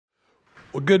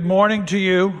Well, good morning to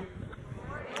you.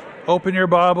 Open your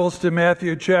Bibles to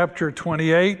Matthew chapter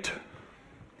 28.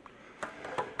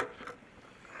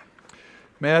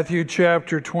 Matthew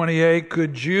chapter 28.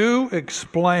 Could you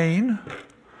explain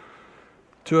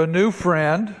to a new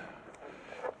friend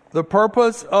the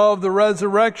purpose of the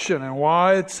resurrection and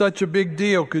why it's such a big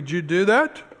deal? Could you do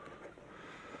that?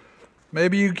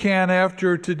 Maybe you can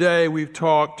after today we've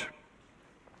talked.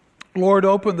 Lord,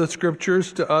 open the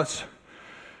scriptures to us.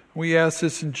 We ask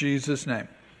this in Jesus' name.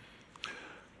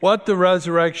 What the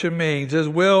resurrection means, as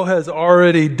Will has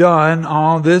already done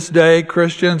on this day,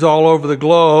 Christians all over the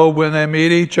globe, when they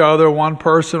meet each other, one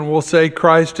person will say,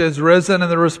 Christ is risen, and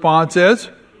the response is?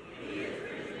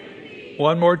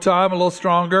 One more time, a little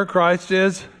stronger. Christ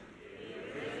is?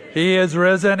 He is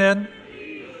risen in?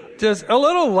 Just a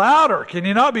little louder. Can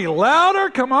you not be louder?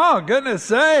 Come on, goodness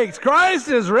sakes. Christ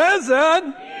is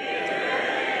risen.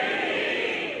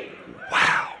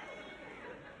 Wow.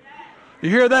 You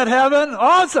hear that, heaven?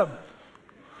 Awesome.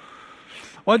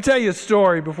 I want to tell you a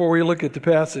story before we look at the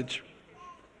passage.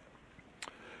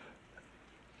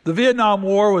 The Vietnam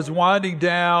War was winding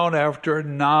down after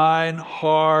 9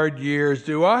 hard years.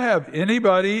 Do I have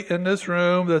anybody in this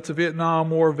room that's a Vietnam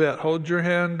War vet? Hold your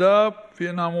hand up.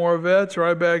 Vietnam War vets,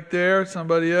 right back there.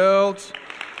 Somebody else,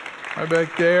 right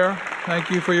back there.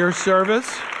 Thank you for your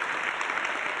service.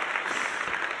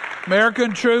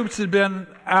 American troops had been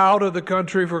out of the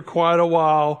country for quite a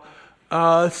while.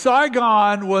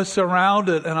 Saigon was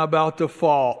surrounded and about to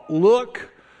fall. Look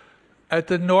at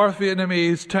the North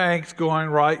Vietnamese tanks going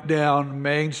right down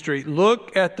Main Street.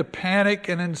 Look at the panic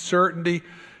and uncertainty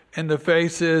in the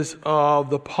faces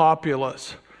of the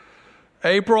populace.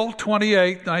 April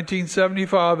 28,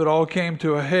 1975, it all came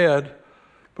to a head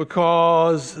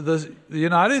because the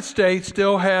United States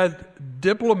still had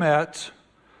diplomats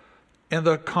in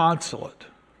the consulate.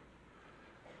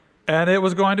 And it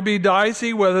was going to be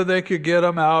dicey whether they could get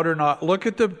them out or not. Look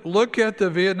at the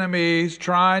Vietnamese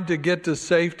trying to get to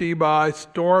safety by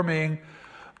storming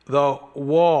the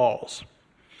walls.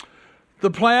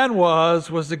 The plan was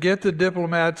to get the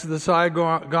diplomats to the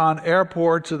Saigon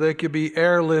airport so they could be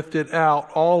airlifted out,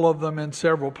 all of them in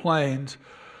several planes.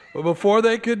 But before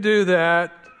they could do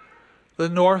that, the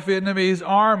North Vietnamese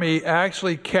army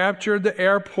actually captured the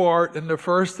airport, and the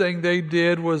first thing they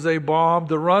did was they bombed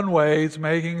the runways,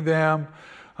 making them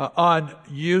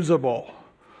unusable.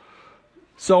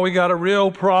 So we got a real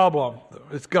problem.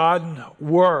 It's gotten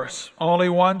worse. Only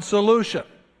one solution.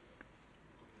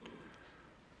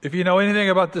 If you know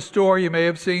anything about the story, you may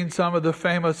have seen some of the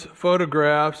famous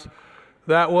photographs.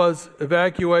 That was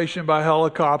evacuation by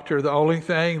helicopter, the only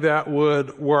thing that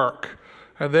would work.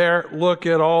 And there, look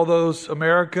at all those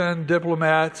American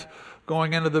diplomats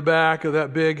going into the back of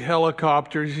that big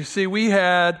helicopter. You see, we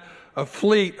had a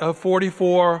fleet of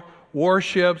 44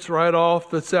 warships right off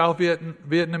the South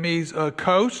Vietnamese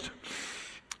coast.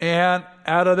 And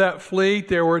out of that fleet,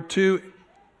 there were 2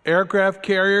 aircraft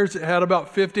carriers that had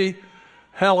about 50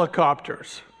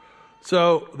 helicopters.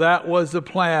 So that was the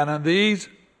plan. And these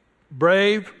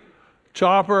brave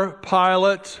chopper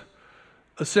pilots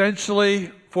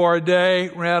essentially for a day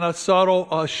ran a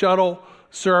shuttle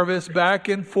service back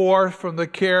and forth from the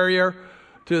carrier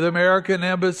to the American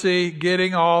embassy,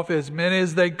 getting off as many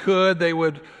as they could. They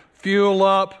would fuel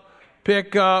up,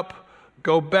 pick up,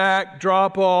 go back,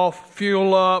 drop off,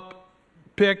 fuel up,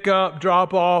 pick up,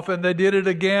 drop off, and they did it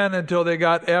again until they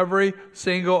got every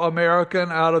single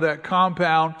American out of that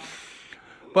compound.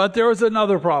 But there was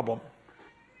another problem.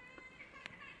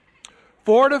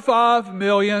 4 to 5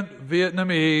 million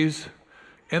Vietnamese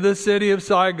in the city of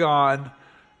Saigon,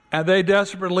 and they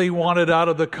desperately wanted out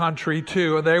of the country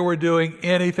too, and they were doing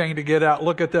anything to get out.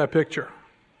 Look at that picture.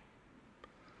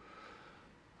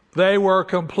 They were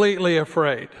completely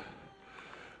afraid.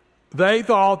 They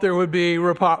thought there would be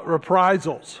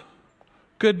reprisals,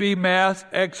 could be mass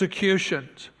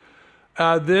executions.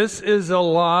 This is a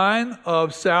line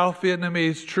of South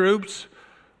Vietnamese troops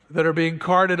that are being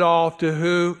carted off to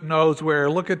who knows where.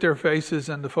 Look at their faces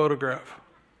in the photograph.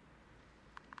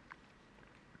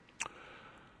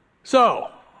 So,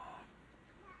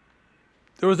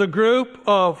 there was a group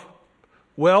of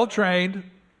well-trained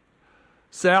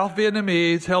South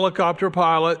Vietnamese helicopter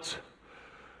pilots.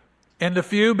 In the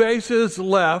few bases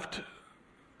left,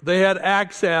 they had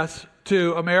access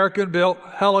to American-built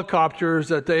helicopters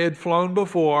that they had flown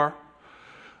before.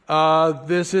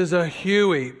 This is a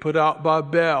Huey put out by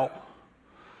Bell.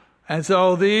 And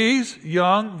so these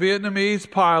young Vietnamese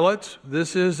pilots,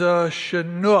 this is a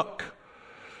Chinook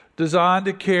designed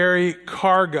to carry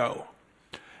cargo.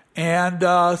 And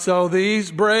so these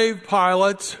brave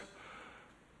pilots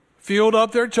fueled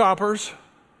up their choppers,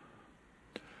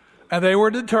 And they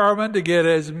were determined to get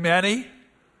as many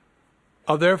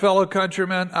of their fellow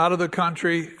countrymen out of the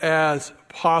country as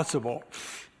possible.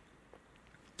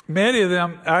 Many of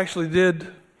them actually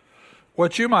did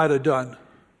what you might have done.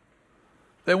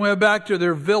 They went back to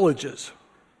their villages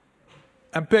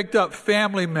and picked up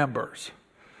family members.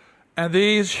 And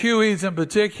these Hueys in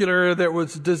particular, that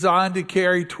was designed to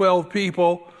carry 12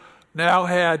 people, now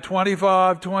had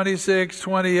 25, 26,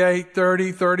 28,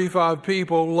 30, 35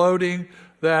 people loading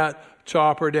that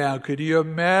chopper down. Could you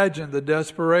imagine the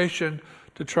desperation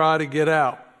to try to get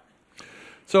out?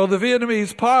 So the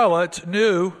Vietnamese pilots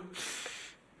knew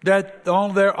that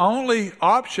their only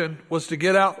option was to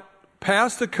get out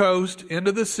past the coast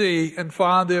into the sea and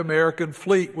find the American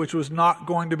fleet, which was not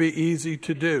going to be easy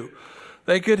to do.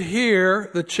 They could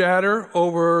hear the chatter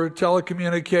over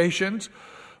telecommunications.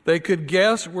 They could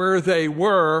guess where they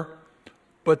were,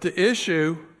 but the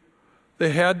issue,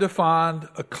 they had to find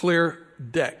a clear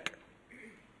deck,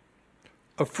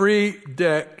 a free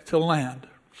deck to land.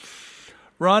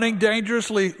 Running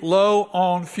dangerously low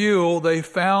on fuel, they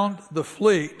found the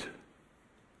fleet.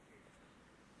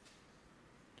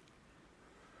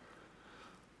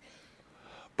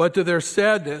 But to their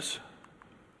sadness,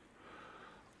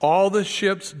 all the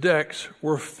ship's decks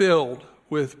were filled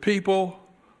with people,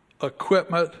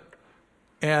 equipment,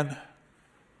 and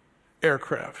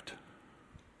aircraft.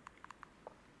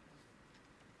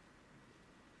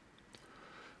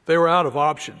 They were out of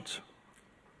options.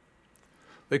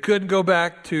 They couldn't go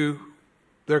back to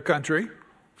their country.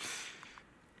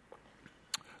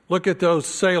 Look at those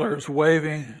sailors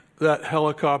waving that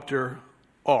helicopter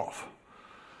off.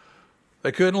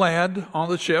 They couldn't land on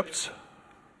the ships.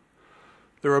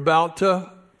 They were about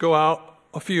to go out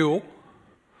of fuel,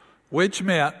 which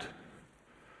meant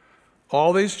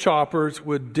all these choppers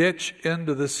would ditch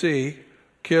into the sea,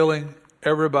 killing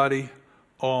everybody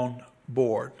on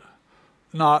board.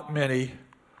 Not many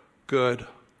good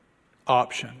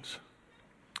options.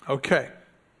 Okay.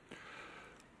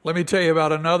 Let me tell you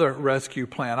about another rescue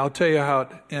plan. I'll tell you how it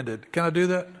ended. Can I do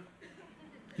that?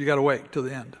 You got to wait till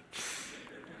the end.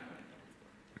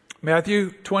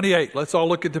 Matthew 28. Let's all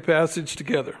look at the passage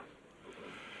together.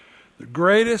 The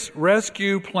greatest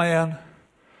rescue plan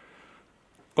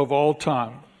of all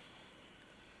time.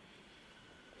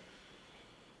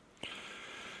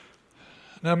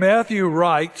 Now Matthew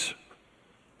writes,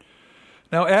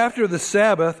 "Now after the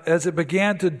Sabbath, as it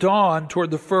began to dawn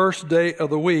toward the first day of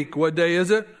the week." What day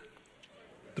is it?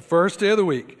 The first day of the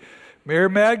week. "Mary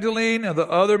Magdalene and the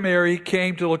other Mary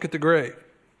came to look at the grave.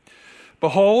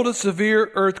 Behold, a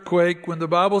severe earthquake." When the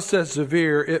Bible says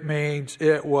severe, it means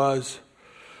it was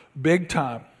big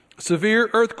time. A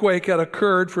severe earthquake had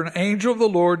occurred, for an angel of the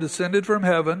Lord descended from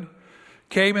heaven,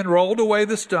 came and rolled away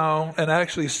the stone, and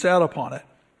actually sat upon it.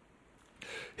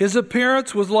 His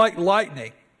appearance was like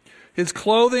lightning, his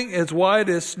clothing as white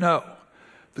as snow.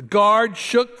 The guards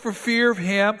shook for fear of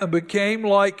him and became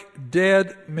like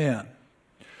dead men.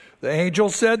 The angel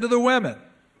said to the women,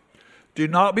 "Do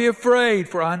not be afraid,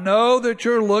 for I know that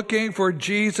you're looking for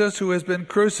Jesus who has been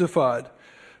crucified.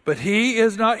 But he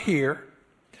is not here.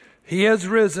 He has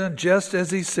risen just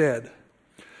as he said.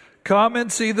 Come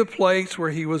and see the place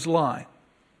where he was lying."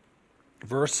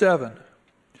 Verse 7.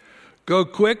 "Go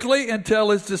quickly and tell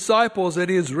his disciples that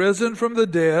he is risen from the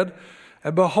dead.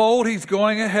 And behold, he's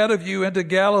going ahead of you into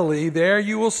Galilee. There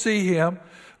you will see him.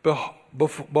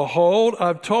 Behold,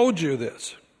 I've told you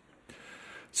this."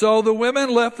 So the women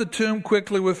left the tomb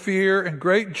quickly with fear and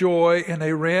great joy, and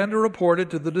they ran to report it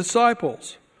to the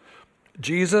disciples.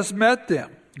 Jesus met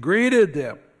them, greeted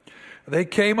them. They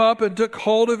came up and took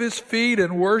hold of his feet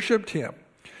and worshipped him.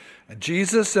 And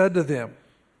Jesus said to them,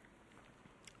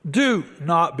 "Do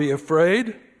not be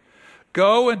afraid.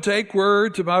 Go and take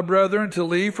word to my brethren to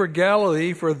leave for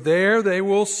Galilee, for there they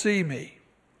will see me."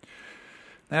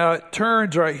 Now it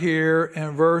turns right here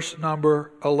in verse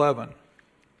number 11.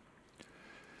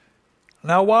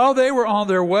 "Now while they were on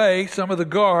their way, some of the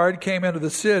guard came into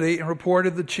the city and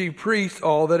reported to the chief priests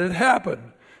all that had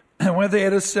happened. And when they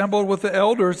had assembled with the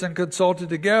elders and consulted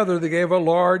together, they gave a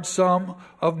large sum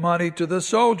of money to the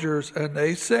soldiers. And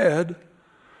they said,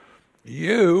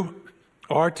 'You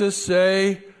are to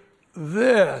say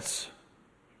this.'"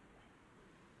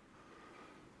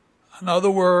 In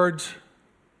other words,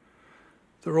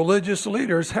 the religious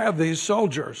leaders have these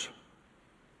soldiers.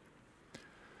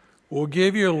 "We'll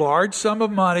give you a large sum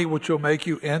of money, which will make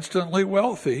you instantly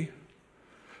wealthy.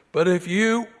 But if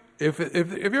you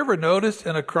ever noticed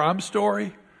in a crime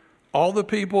story, all the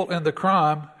people in the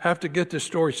crime have to get this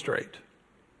story straight.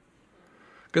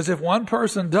 Because if one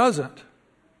person doesn't,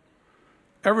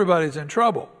 everybody's in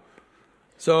trouble.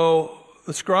 So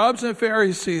the scribes and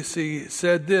Pharisees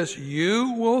said this,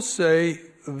 "You will say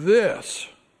this.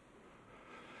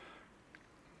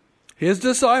 His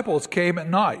disciples came at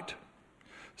night,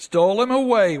 stole him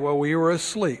away while we were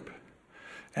asleep.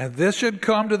 And this should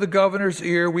come to the governor's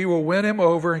ear, we will win him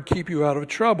over and keep you out of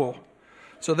trouble."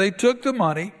 So they took the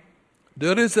money,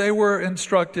 did as they were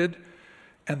instructed,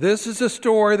 and this is a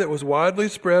story that was widely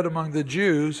spread among the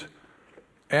Jews,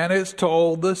 and it's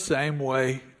told the same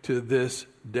way to this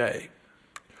day.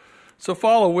 So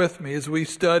follow with me as we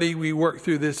study, we work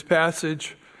through this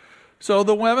passage. So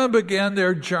the women begin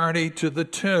their journey to the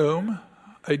tomb.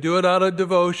 They do it out of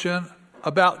devotion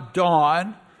about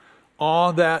dawn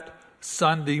on that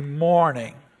Sunday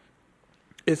morning.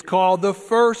 It's called the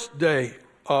first day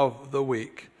of the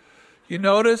week. You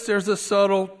notice there's a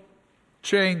subtle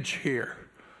change here.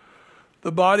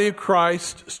 The body of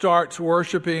Christ starts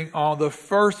worshiping on the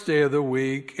first day of the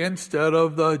week instead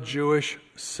of the Jewish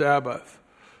Sabbath.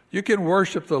 You can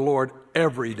worship the Lord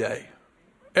every day.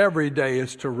 Every day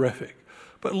is terrific.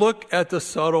 But look at the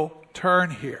subtle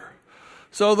turn here.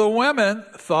 So the women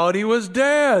thought he was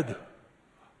dead.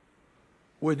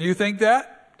 Wouldn't you think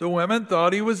that? The women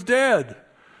thought he was dead.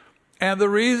 And the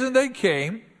reason they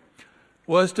came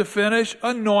was to finish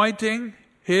anointing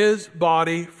his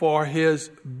body for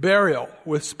his burial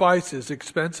with spices,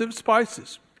 expensive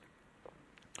spices.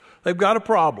 They've got a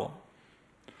problem.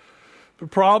 The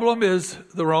problem is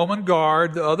the Roman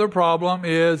guard. The other problem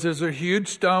is there's a huge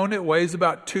stone. It weighs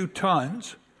about 2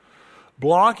 tons,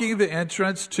 blocking the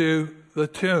entrance to the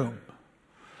tomb.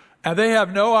 And they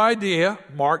have no idea.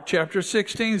 Mark chapter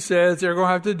 16 says they're going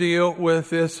to have to deal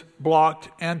with this blocked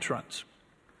entrance.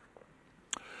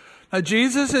 Now,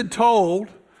 Jesus had told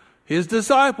his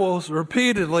disciples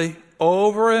repeatedly,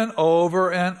 over and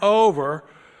over and over,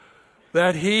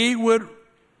 that he would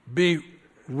be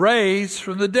raised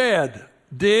from the dead.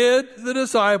 Did the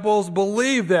disciples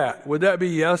believe that? Would that be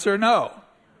yes or no?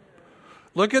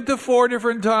 Look at the 4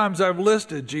 different times I've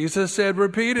listed. Jesus said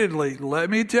repeatedly, "Let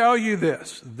me tell you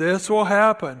this. This will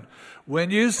happen.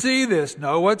 When you see this,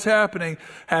 know what's happening.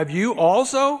 Have you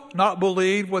also not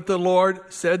believed what the Lord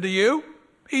said to you?"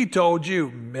 He told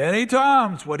you many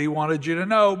times what he wanted you to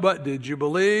know, but did you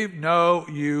believe? No,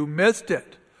 you missed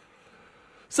it.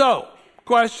 So,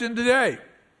 question today.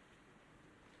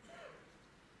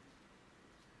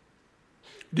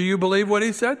 Do you believe what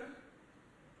he said?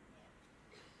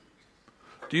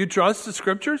 Do you trust the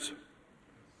scriptures?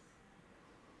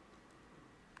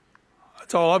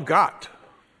 That's all I've got.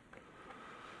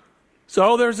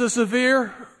 So there's a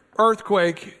severe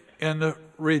earthquake in the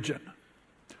region.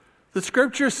 The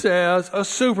scripture says a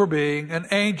super being, an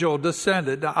angel,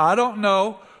 descended. Now, I don't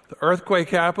know the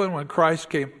earthquake happened when Christ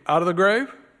came out of the grave,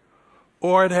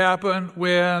 or it happened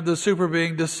when the super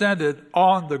being descended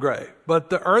on the grave. But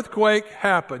the earthquake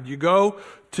happened. You go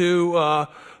to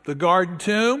the Garden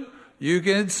Tomb, you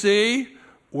can see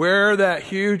where that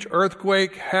huge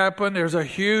earthquake happened. There's a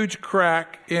huge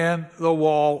crack in the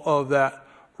wall of that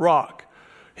rock.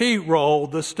 He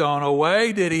rolled the stone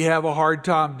away. Did he have a hard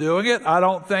time doing it? I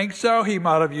don't think so. He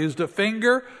might have used a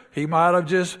finger. He might have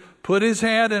just put his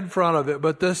hand in front of it.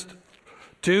 But this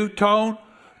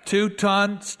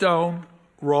 2-ton stone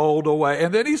rolled away.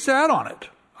 And then he sat on it,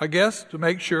 I guess, to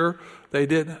make sure they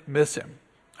didn't miss him.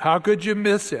 How could you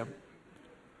miss him?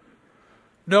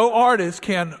 No artist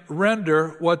can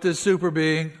render what this super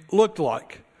being looked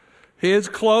like. His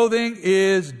clothing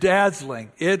is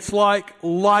dazzling. It's like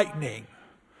lightning.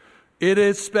 It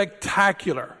is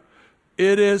spectacular.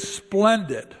 It is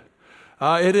splendid.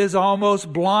 It is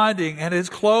almost blinding. And his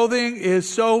clothing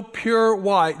is so pure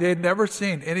white. They had never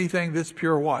seen anything this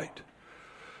pure white.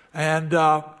 And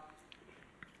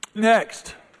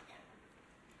next,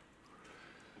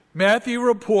 Matthew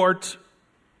reports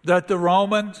that the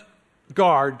Roman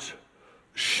guards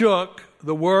shook.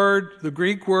 The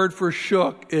Greek word for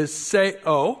shook is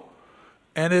seo,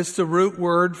 and it's the root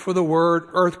word for the word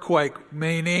earthquake,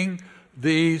 meaning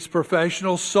these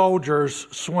professional soldiers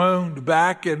swooned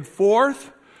back and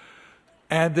forth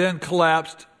and then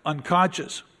collapsed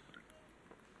unconscious.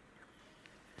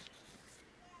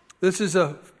 This is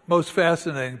the most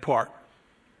fascinating part.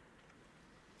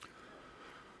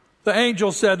 The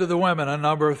angel said to the women a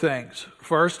number of things.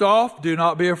 First off, do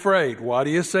not be afraid. Why do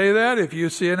you say that? If you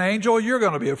see an angel, you're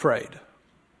going to be afraid.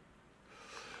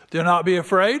 Do not be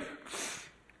afraid.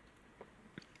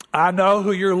 I know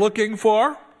who you're looking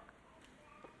for.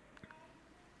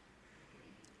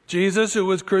 Jesus, who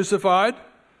was crucified.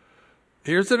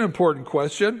 Here's an important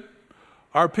question.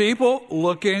 Are people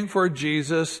looking for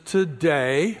Jesus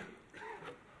today?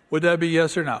 Would that be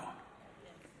yes or no?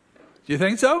 Do you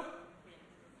think so?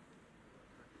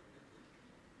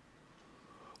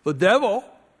 The devil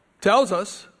tells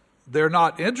us they're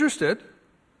not interested,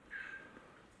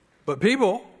 but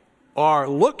people are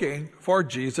looking for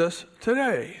Jesus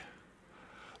today.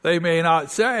 They may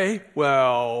not say,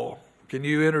 well, can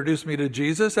you introduce me to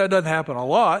Jesus? That doesn't happen a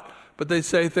lot, but they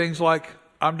say things like,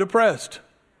 I'm depressed,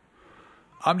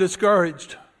 I'm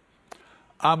discouraged,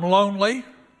 I'm lonely,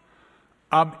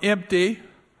 I'm empty,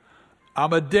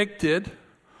 I'm addicted,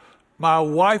 my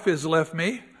wife has left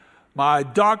me, my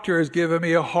doctor has given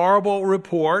me a horrible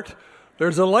report,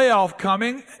 there's a layoff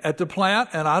coming at the plant,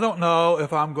 and I don't know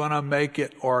if I'm going to make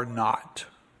it or not.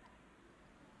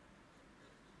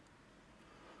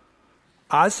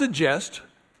 I suggest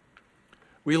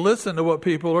we listen to what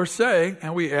people are saying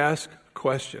and we ask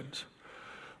questions.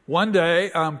 One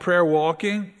day, I'm prayer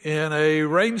walking in a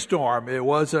rainstorm. It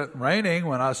wasn't raining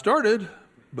when I started,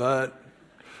 but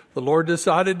the Lord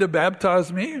decided to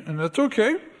baptize me, and that's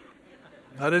okay.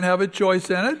 I didn't have a choice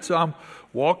in it, so I'm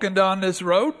walking down this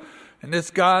road, and this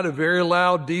guy in a very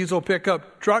loud diesel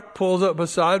pickup truck pulls up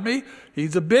beside me.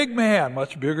 He's a big man,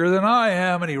 much bigger than I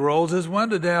am, and he rolls his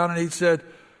window down, and he said,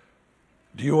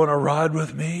 do you want to ride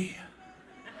with me?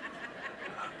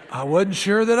 I wasn't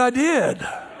sure that I did.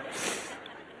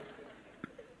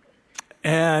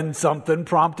 And something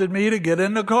prompted me to get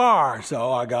in the car.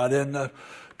 So I got in the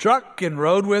truck and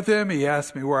rode with him. He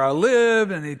asked me where I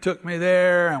lived, and he took me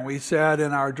there, and we sat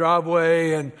in our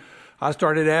driveway, and I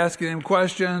started asking him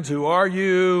questions. Who are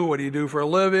you? What do you do for a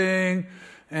living?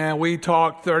 And we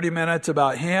talked 30 minutes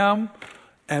about him,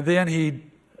 and then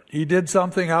he did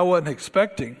something I wasn't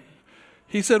expecting.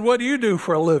 He said, what do you do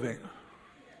for a living?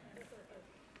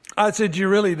 I said, you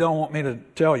really don't want me to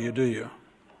tell you, do you?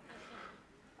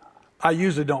 I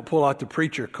usually don't pull out the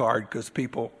preacher card because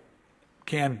people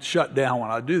can shut down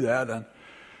when I do that. And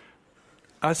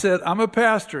I said, I'm a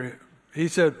pastor. He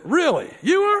said, really?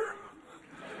 You are?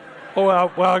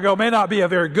 Oh, well, I go, may not be a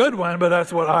very good one, but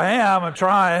that's what I am. I'm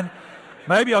trying.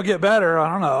 Maybe I'll get better.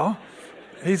 I don't know.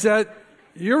 He said,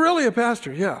 you're really a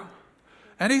pastor? Yeah.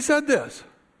 And he said this,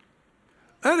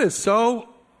 that is so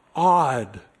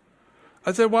odd.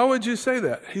 I said, why would you say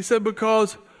that? He said,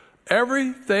 because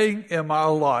everything in my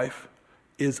life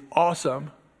is awesome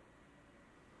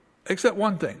except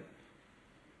one thing.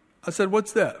 I said,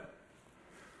 what's that?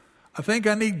 I think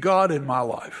I need God in my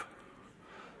life.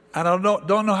 And I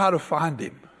don't know how to find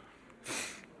him.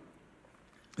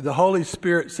 The Holy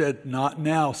Spirit said, not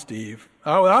now, Steve.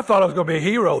 I thought I was going to be a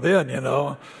hero then, you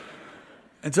know.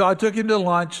 And so I took him to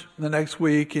lunch the next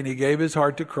week, and he gave his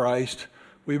heart to Christ.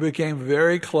 We became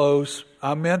very close.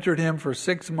 I mentored him for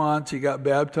 6 months. He got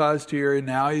baptized here, and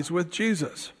now he's with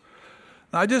Jesus.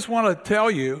 And I just want to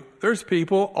tell you, there's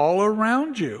people all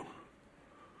around you.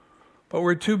 But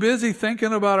we're too busy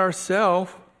thinking about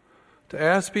ourselves to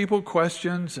ask people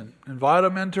questions and invite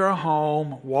them into our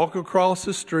home, walk across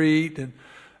the street,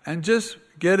 and just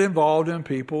get involved in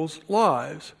people's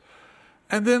lives.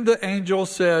 And then the angel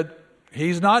said,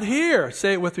 he's not here.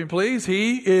 Say it with me, please.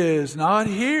 He is not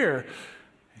here.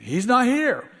 He's not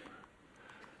here.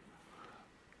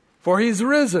 For he's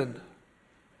risen,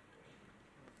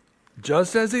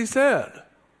 just as he said.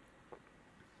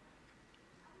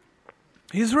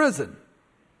 He's risen,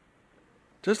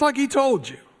 just like he told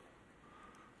you,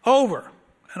 over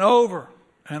and over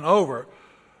and over.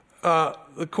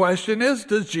 The question is,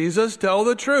 does Jesus tell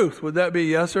the truth? Would that be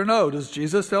yes or no? Does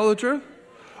Jesus tell the truth?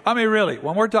 I mean, really,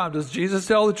 one more time. Does Jesus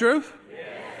tell the truth? Yes.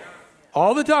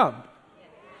 All the time.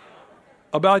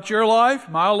 About your life,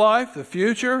 my life, the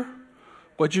future,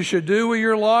 what you should do with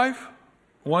your life.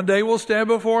 One day we'll stand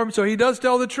before him. So he does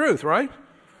tell the truth, right?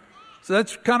 So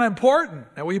that's kind of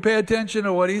important that we pay attention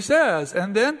to what he says.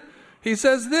 And then he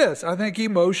says this. I think he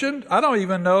motioned. I don't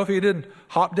even know if he didn't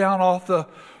hop down off the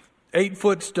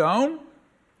 8-foot stone.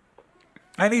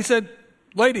 And he said,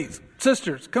 ladies,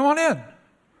 sisters, come on in.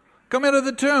 Come into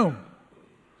the tomb.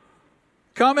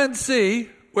 Come and see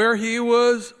where he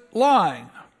was lying.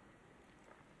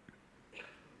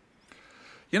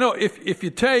 You know, if you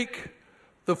take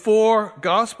the 4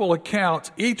 gospel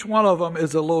accounts, each one of them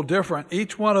is a little different.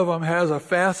 Each one of them has a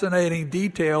fascinating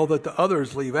detail that the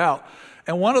others leave out.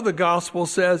 And one of the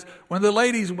gospels says, when the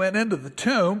ladies went into the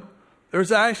tomb,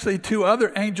 there's actually 2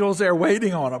 other angels there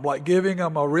waiting on them, like giving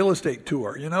them a real estate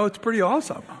tour. You know, it's pretty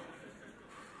awesome.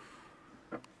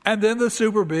 And then the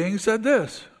super being said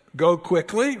this, go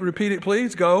quickly, repeat it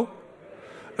please, go.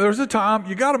 There's a time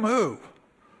you got to move.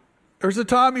 There's a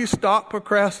time you stop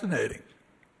procrastinating.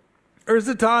 There's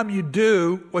a time you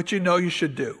do what you know you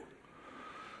should do.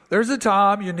 There's a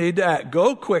time you need to act.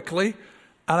 Go quickly,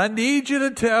 and I need you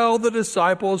to tell the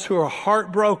disciples who are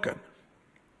heartbroken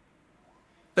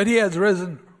that he has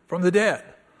risen from the dead.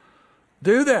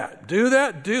 Do that, do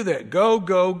that, do that. Go,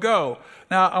 go, go.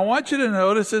 Now, I want you to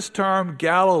notice this term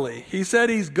Galilee. He said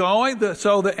he's going,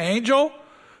 so the angel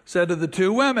said to the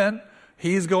two women,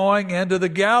 he's going into the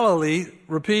Galilee.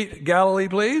 Repeat, Galilee,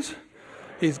 please.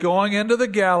 He's going into the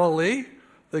Galilee.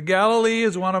 The Galilee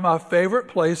is one of my favorite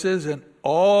places in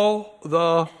all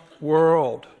the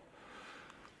world.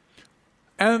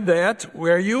 And that's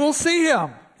where you will see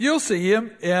him. You'll see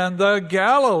him in the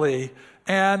Galilee.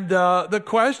 And the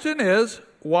question is,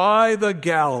 why the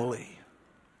Galilee?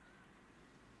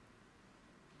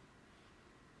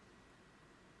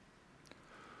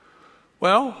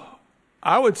 Well,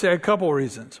 I would say a couple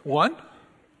reasons. One,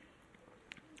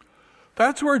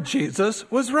 that's where Jesus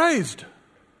was raised.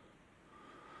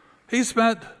 He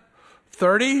spent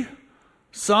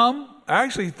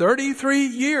 33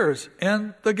 years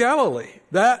in the Galilee.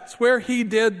 That's where he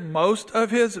did most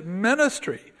of his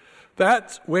ministry.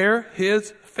 That's where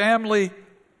his family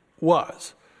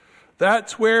was.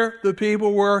 That's where the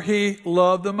people were he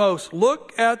loved the most.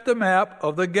 Look at the map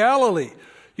of the Galilee.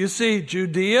 You see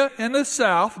Judea in the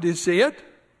south. Do you see it?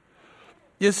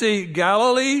 You see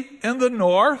Galilee in the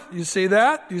north. You see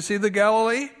that? Do you see the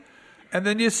Galilee? And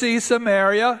then you see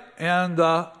Samaria in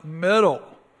the middle.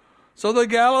 So the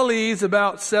Galilee is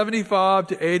about 75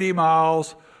 to 80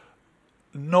 miles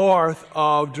north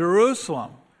of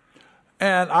Jerusalem.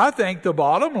 And I think the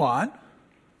bottom line,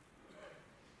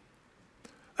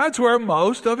 that's where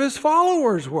most of his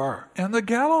followers were, in the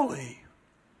Galilee.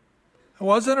 It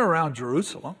wasn't around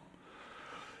Jerusalem.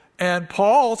 And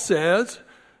Paul says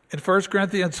in 1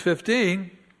 Corinthians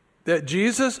 15 that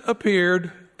Jesus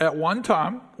appeared at one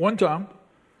time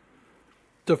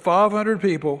to 500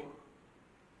 people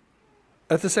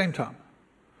at the same time.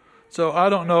 So I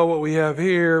don't know what we have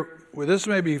here. Well, this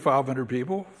may be 500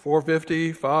 people,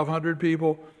 450, 500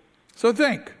 people. So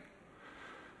think.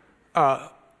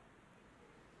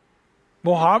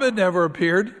 Muhammad never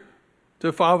appeared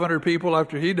to 500 people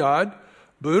after he died.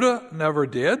 Buddha never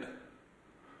did.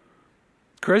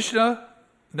 Krishna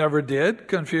never did.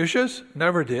 Confucius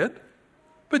never did.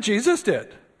 But Jesus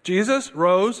did. Jesus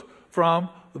rose from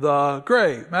the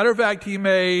grave. Matter of fact, he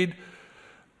made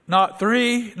not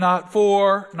 3, not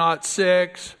 4, not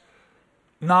 6,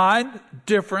 9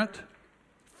 different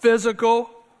physical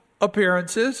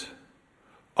appearances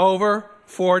over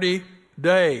 40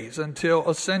 days until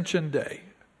Ascension Day.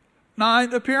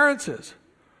 9 appearances.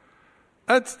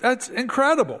 That's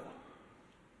incredible.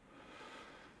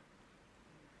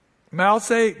 Mao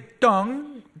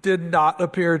Zedong did not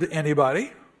appear to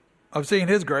anybody. I've seen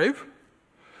his grave.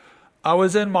 I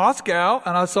was in Moscow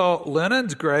and I saw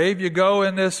Lenin's grave. You go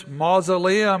in this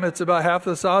mausoleum, it's about half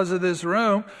the size of this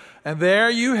room, and there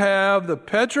you have the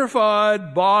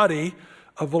petrified body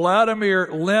of Vladimir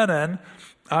Lenin.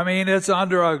 I mean, it's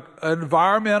under an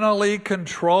environmentally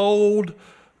controlled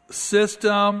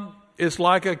system. It's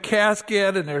like a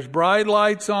casket and there's bright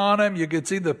lights on him. You could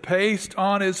see the paste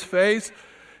on his face.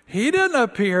 He didn't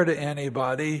appear to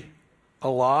anybody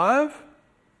alive.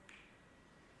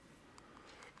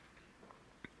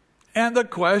 And the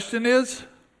question is,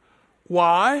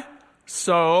 why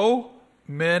so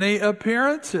many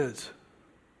appearances?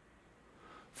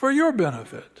 For your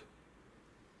benefit.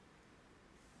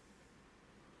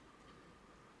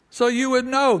 So you would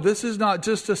know this is not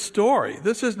just a story.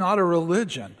 This is not a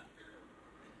religion.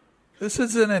 This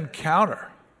is an encounter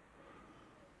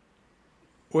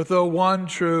with the one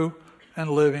true and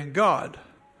living God.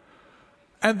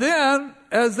 And then,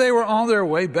 as they were on their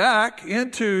way back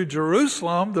into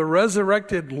Jerusalem, the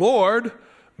resurrected Lord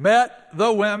met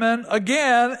the women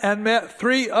again and met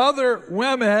 3 other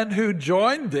women who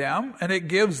joined them, and it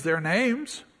gives their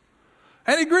names,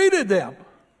 and he greeted them.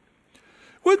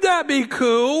 Would that be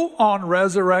cool on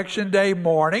Resurrection Day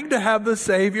morning to have the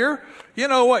Savior? You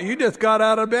know what? You just got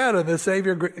out of bed and the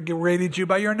Savior greeted you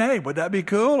by your name. Would that be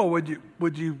cool, or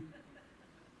would you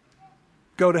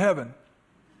go to heaven?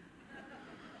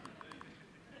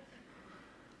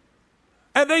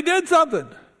 And they did something.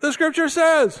 The scripture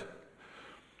says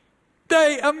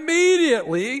they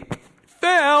immediately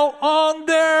fell on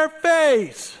their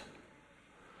face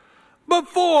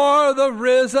before the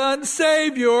risen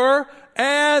Savior,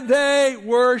 and they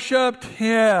worshiped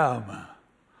him.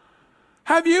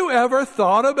 Have you ever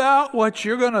thought about what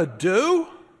you're going to do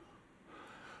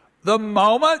the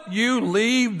moment you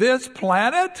leave this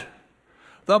planet?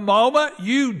 The moment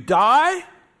you die?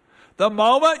 The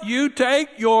moment you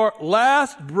take your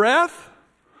last breath?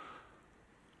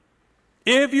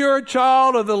 If you're a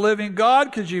child of the living God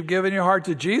because you've given your heart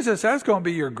to Jesus, that's going to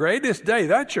be your greatest day.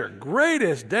 That's your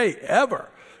greatest day ever.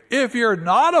 If you're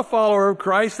not a follower of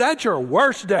Christ, that's your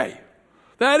worst day.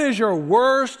 That is your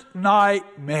worst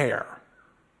nightmare.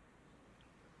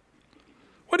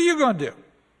 What are you going to do?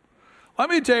 Let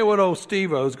me tell you what old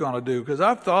Steve-O's going to do, because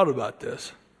I've thought about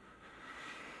this.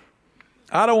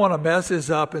 I don't want to mess this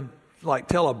up and like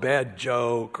tell a bad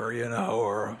joke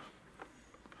or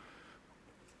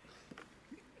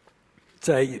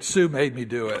say, Sue made me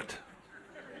do it.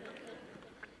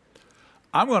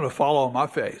 I'm going to fall on my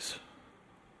face.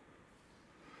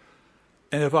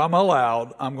 And if I'm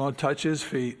allowed, I'm going to touch his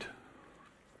feet.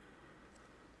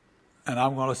 And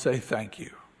I'm going to say thank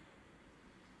you.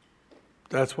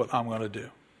 That's what I'm going to do.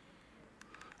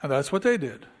 And that's what they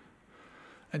did.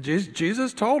 And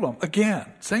Jesus told them,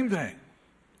 again, same thing.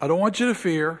 I don't want you to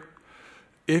fear.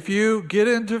 If you get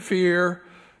into fear,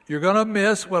 you're going to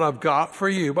miss what I've got for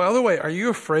you. By the way, are you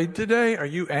afraid today? Are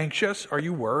you anxious? Are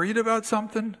you worried about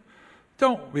something?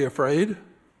 Don't be afraid.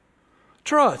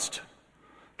 Trust.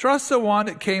 Trust the one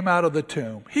that came out of the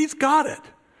tomb. He's got it.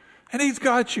 And he's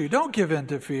got you. Don't give in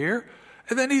to fear.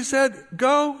 And then he said,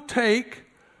 go take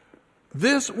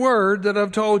this word that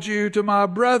I've told you to my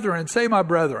brethren. Say my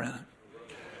brethren.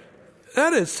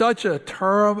 That is such a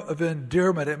term of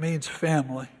endearment. It means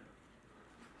family.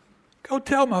 Go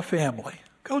tell my family.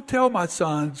 Go tell my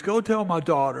sons. Go tell my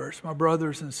daughters, my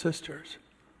brothers and sisters,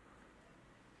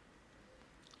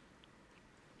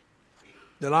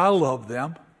 that I love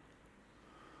them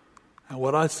and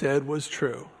what I said was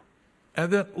true.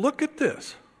 And then look at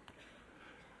this.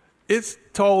 It's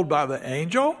told by the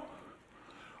angel.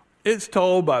 It's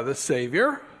told by the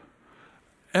Savior.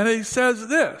 And he says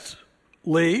this,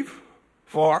 leave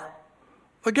for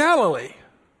the Galilee.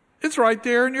 It's right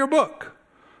there in your book.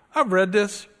 I've read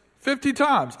this 50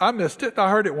 times. I missed it. I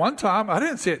heard it one time. I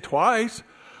didn't see it twice.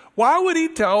 Why would he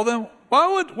tell them? Why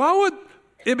would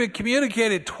it be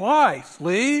communicated twice?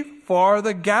 Leave for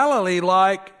the Galilee,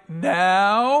 like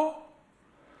now.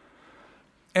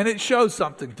 And it shows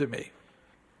something to me.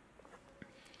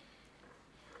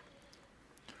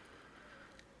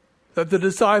 That the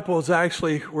disciples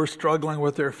actually were struggling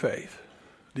with their faith.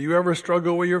 Do you ever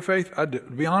struggle with your faith? I do. To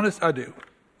be honest, I do.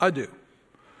 I do.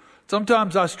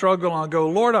 Sometimes I struggle and I go,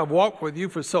 Lord, I've walked with you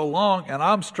for so long and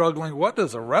I'm struggling. What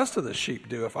does the rest of the sheep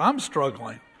do if I'm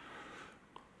struggling?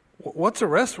 What's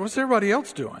everybody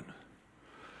else doing?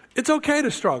 It's okay to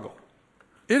struggle.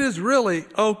 It is really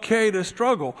okay to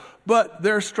struggle. But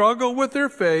their struggle with their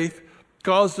faith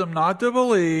caused them not to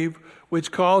believe,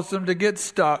 which caused them to get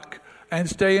stuck and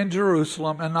stay in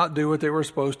Jerusalem and not do what they were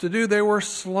supposed to do. They were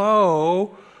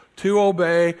slow to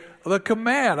obey the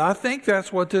command. I think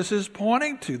that's what this is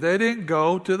pointing to. They didn't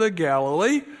go to the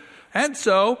Galilee. And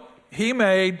so he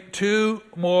made 2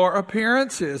 more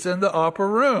appearances in the upper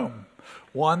room.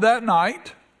 One that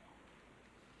night,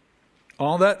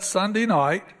 on that Sunday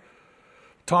night.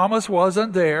 Thomas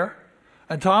wasn't there.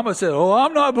 And Thomas said,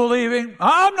 I'm not believing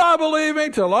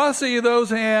till I see those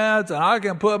hands and I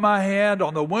can put my hand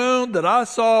on the wound that I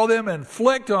saw them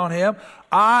inflict on him.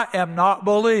 I am not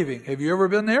believing. Have you ever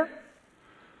been there?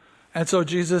 And so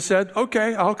Jesus said,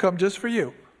 okay, I'll come just for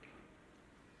you.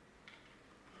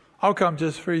 I'll come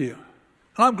just for you.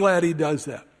 And I'm glad he does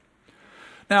that.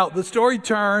 Now, the story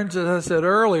turns, as I said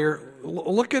earlier,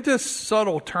 look at this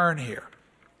subtle turn here.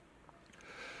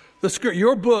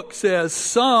 Your book says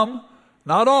some,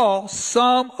 not all,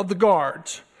 some of the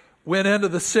guards went into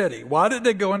the city. Why did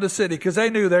they go into the city? Because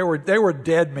they knew they were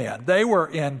dead men. They were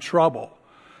in trouble.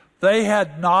 They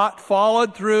had not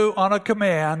followed through on a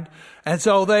command. And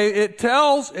so it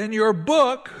tells in your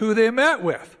book who they met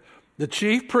with. The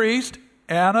chief priest,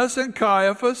 Annas and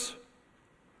Caiaphas,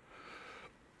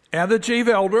 and the chief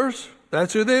elders.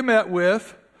 That's who they met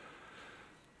with.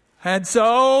 And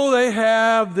so they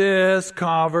have this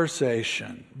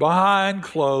conversation behind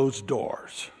closed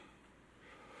doors.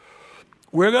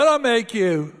 We're going to make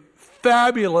you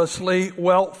fabulously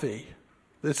wealthy.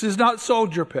 This is not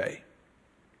soldier pay.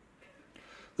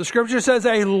 The scripture says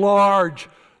a large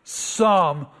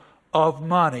sum of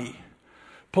money.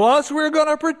 Plus, we're going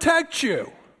to protect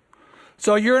you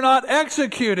so you're not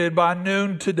executed by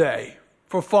noon today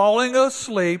for falling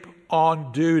asleep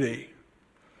on duty.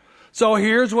 So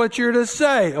here's what you're to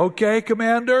say. Okay,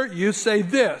 Commander, you say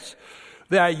this,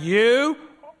 that you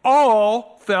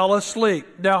all fell asleep.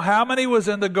 Now, how many was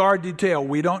in the guard detail?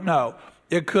 We don't know.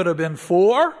 It could have been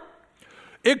 4.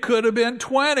 It could have been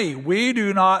 20. We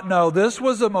do not know. This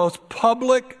was the most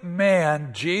public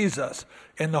man, Jesus,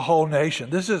 in the whole nation.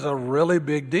 This is a really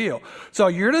big deal. So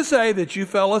you're to say that you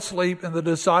fell asleep and the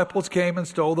disciples came and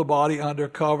stole the body under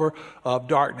cover of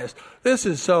darkness. This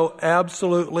is so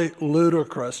absolutely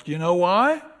ludicrous. Do you know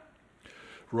why?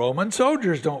 Roman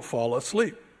soldiers don't fall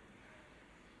asleep.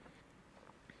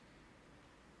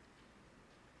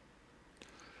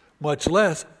 much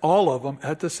less all of them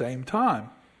at the same time.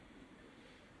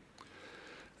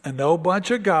 And no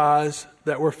bunch of guys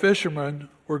that were fishermen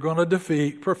were going to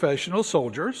defeat professional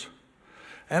soldiers.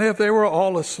 And if they were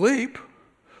all asleep,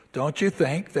 don't you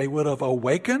think they would have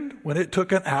awakened when it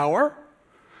took an hour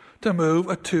to move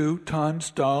a 2-ton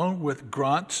stone with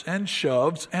grunts and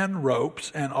shoves and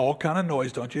ropes and all kind of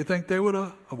noise? Don't you think they would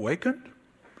have awakened?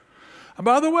 And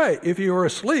by the way, if you were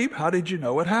asleep, how did you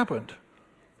know it happened?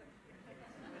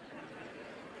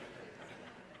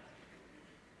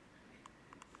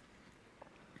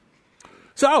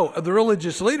 So the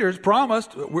religious leaders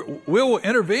promised, we will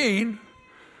intervene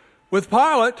with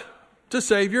Pilate to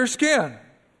save your skin.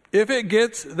 If it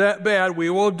gets that bad, we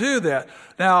will do that.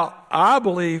 Now, I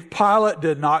believe Pilate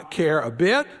did not care a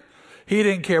bit. He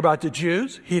didn't care about the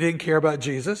Jews. He didn't care about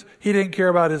Jesus. He didn't care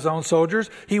about his own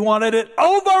soldiers. He wanted it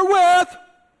over with.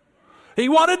 He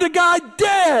wanted the guy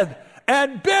dead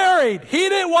and buried. He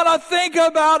didn't want to think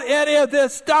about any of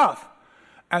this stuff.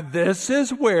 And this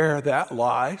is where that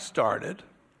lie started.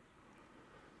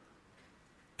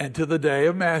 And to the day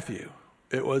of Matthew,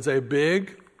 it was a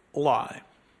big lie.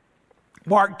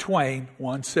 Mark Twain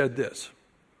once said this: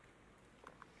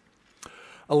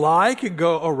 a lie can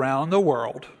go around the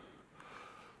world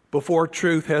before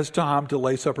truth has time to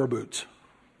lace up her boots.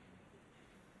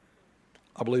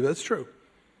 I believe that's true.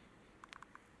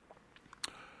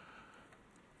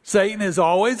 Satan has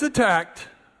always attacked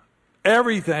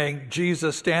everything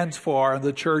Jesus stands for and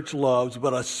the church loves,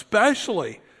 but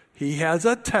especially he has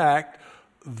attacked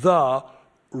the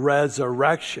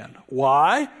resurrection.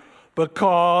 Why?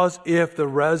 Because if the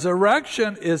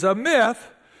resurrection is a myth,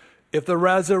 if the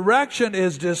resurrection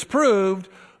is disproved,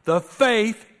 the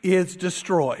faith is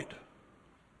destroyed.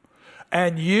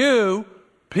 And you,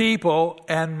 people,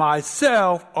 and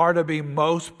myself are to be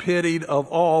most pitied of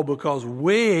all because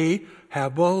we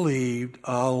have believed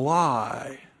a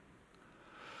lie.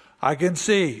 I can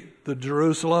see the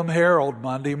Jerusalem Herald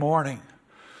Monday morning.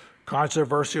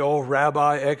 Controversial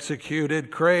rabbi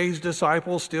executed, crazed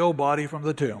disciple steal body from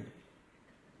the tomb.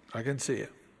 I can see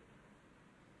it.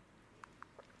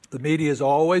 The media is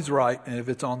always right, and if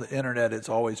it's on the internet, it's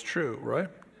always true, right?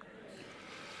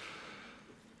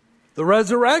 The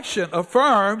resurrection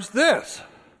affirms this,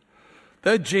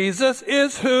 that Jesus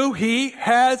is who he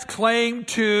has claimed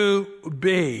to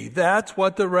be. That's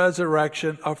what the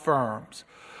resurrection affirms.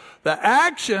 The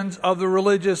actions of the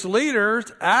religious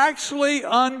leaders actually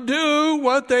undo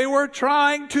what they were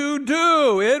trying to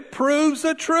do. It proves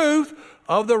the truth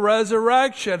of the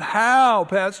resurrection. How,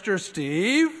 Pastor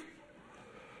Steve?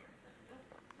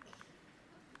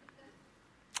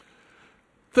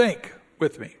 Think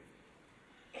with me.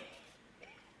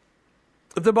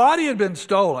 If the body had been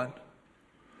stolen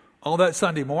on that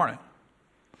Sunday morning,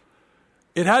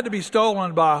 it had to be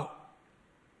stolen by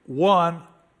one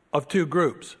of two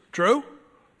groups. True?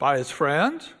 By his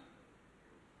friends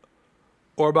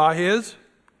or by his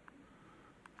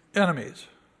enemies.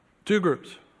 Two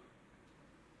groups.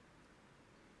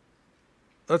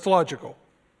 That's logical.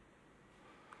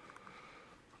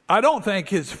 I don't think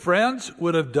his friends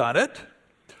would have done it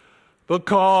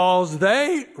because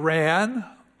they ran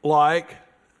like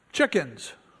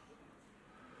chickens.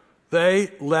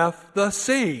 They left the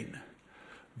scene.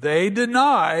 They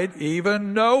denied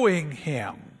even knowing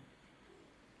him.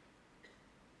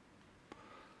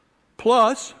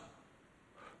 Plus,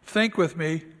 think with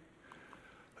me,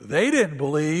 they didn't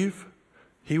believe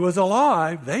he was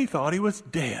alive. They thought he was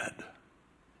dead.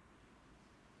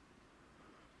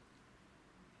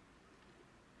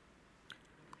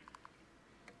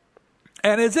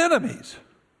 And his enemies.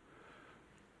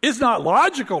 It's not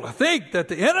logical to think that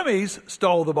the enemies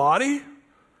stole the body.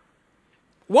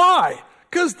 Why?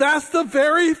 Because that's the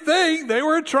very thing they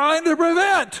were trying to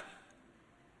prevent.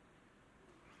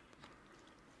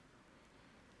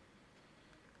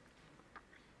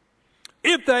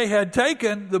 If they had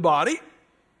taken the body,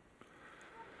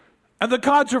 and the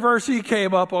controversy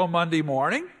came up on Monday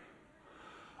morning,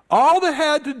 all they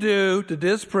had to do to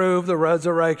disprove the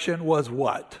resurrection was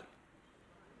what?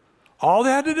 All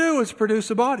they had to do was produce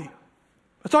a body.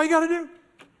 That's all you got to do.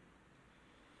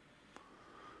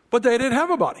 But they didn't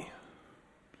have a body.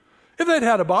 If they'd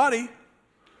had a body,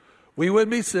 we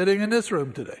wouldn't be sitting in this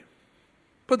room today.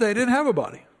 But they didn't have a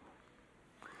body.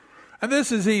 And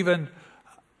this is even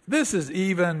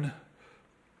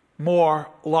more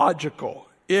logical.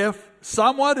 If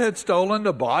someone had stolen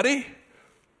the body,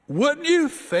 wouldn't you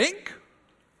think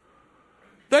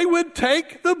they would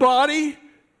take the body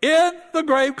in the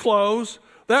grave clothes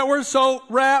that were so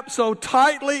wrapped so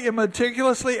tightly and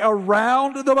meticulously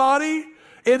around the body,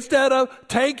 instead of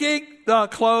taking the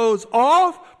clothes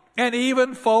off and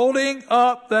even folding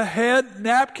up the head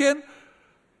napkin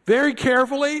very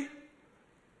carefully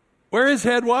where his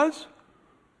head was?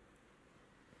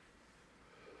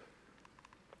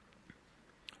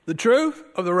 The truth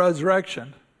of the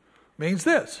resurrection means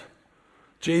this: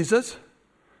 Jesus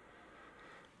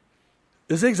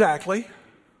is exactly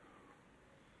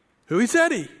who he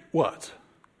said he was.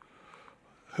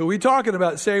 Who are we talking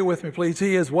about? Say it with me, please.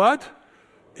 He is what?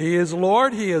 He is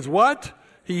Lord. He is what?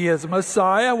 He is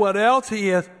Messiah. What else? He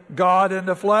is God in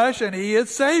the flesh, and he is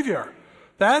Savior.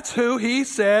 That's who he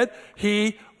said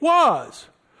he was.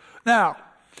 Now,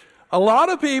 a lot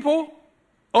of people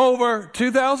over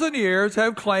 2,000 years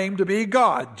have claimed to be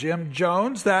God. Jim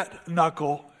Jones, that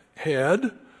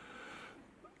knucklehead.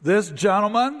 This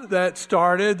gentleman that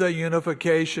started the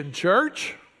Unification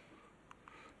Church,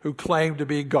 who claimed to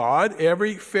be God.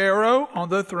 Every pharaoh on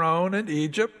the throne in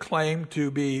Egypt claimed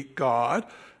to be God.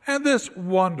 And this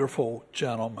wonderful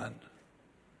gentleman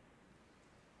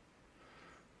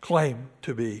claimed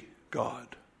to be God.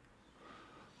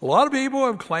 A lot of people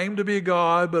have claimed to be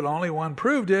God, but only one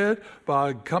proved it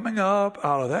by coming up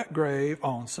out of that grave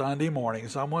on Sunday morning.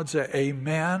 Someone say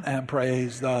amen and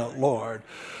praise the Lord.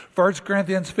 1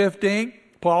 Corinthians 15,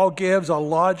 Paul gives a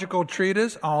logical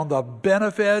treatise on the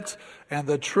benefits and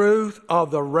the truth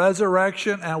of the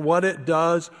resurrection and what it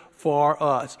does for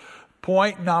us.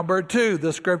 Point number 2,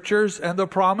 the scriptures and the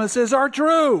promises are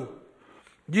true.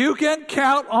 You can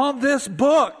count on this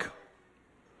book.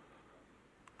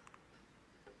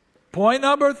 Point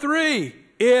number 3,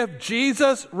 if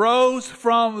Jesus rose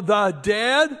from the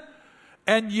dead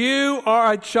and you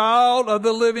are a child of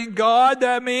the living God,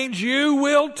 that means you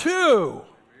will too,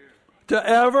 to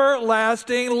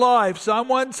everlasting life.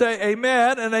 Someone say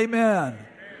amen and amen.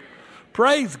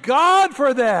 Praise God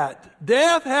for that.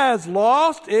 Death has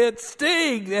lost its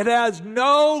sting. It has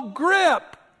no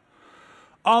grip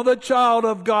on the child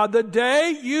of God. The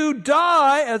day you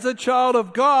die as a child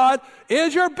of God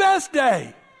is your best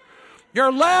day. Your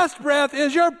last breath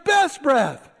is your best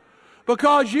breath,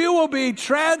 because you will be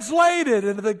translated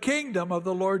into the kingdom of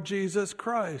the Lord Jesus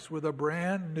Christ with a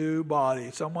brand new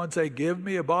body. Someone say, give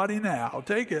me a body now. I'll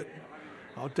take it.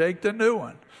 I'll take the new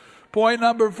one. Point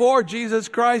number 4, Jesus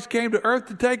Christ came to earth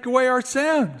to take away our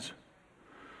sins.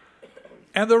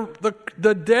 And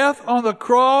the death on the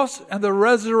cross and the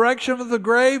resurrection of the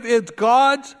grave is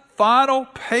God's final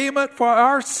payment for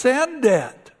our sin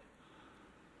debt.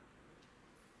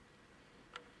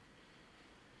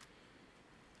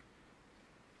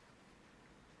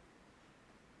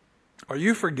 Are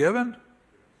you forgiven?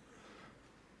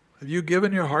 Have you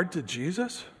given your heart to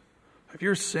Jesus? Have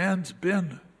your sins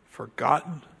been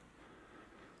forgotten,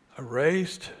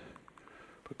 erased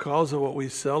because of what we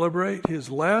celebrate? His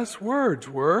last words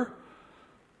were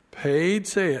paid,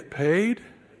 say it, paid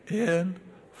in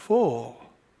full.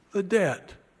 The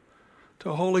debt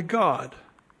to holy God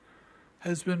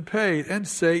has been paid, and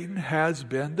Satan has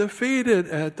been defeated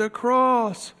at the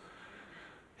cross.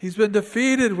 He's been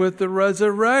defeated with the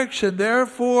resurrection.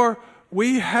 Therefore,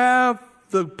 we have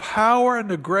the power and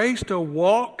the grace to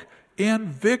walk in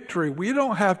victory. We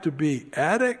don't have to be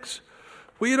addicts.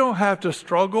 We don't have to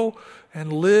struggle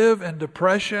and live in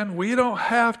depression. We don't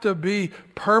have to be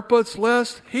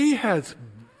purposeless. He has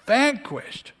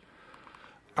vanquished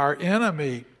our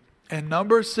enemy. And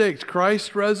number 6,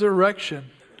 Christ's resurrection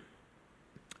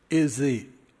is the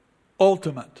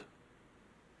ultimate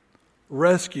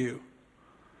rescue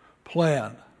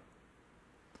plan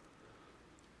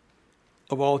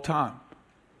of all time.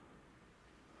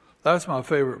 That's my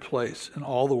favorite place in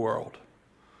all the world.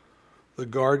 The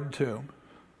Garden Tomb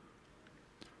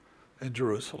in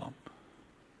Jerusalem.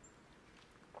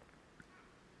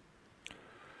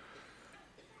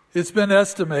 It's been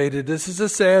estimated, this is a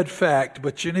sad fact,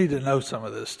 but you need to know some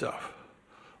of this stuff.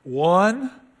 1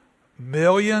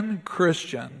 million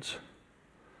Christians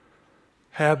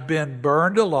have been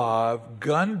burned alive,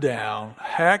 gunned down,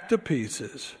 hacked to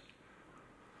pieces,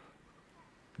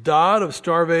 died of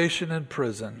starvation in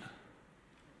prison,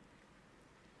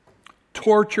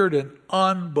 tortured in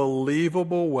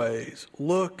unbelievable ways.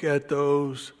 Look at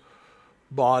those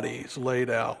bodies laid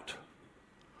out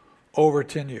over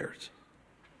 10 years.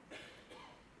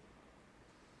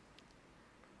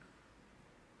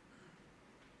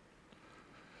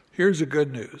 Here's the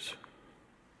good news.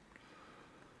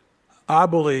 I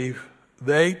believe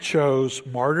they chose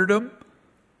martyrdom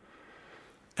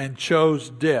and chose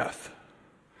death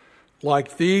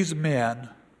like these men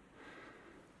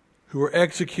who were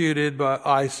executed by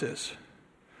ISIS.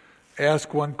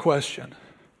 Ask one question.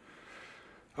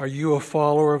 Are you a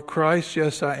follower of Christ?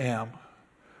 Yes, I am.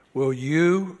 Will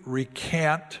you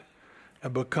recant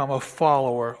and become a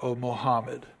follower of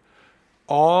Muhammad.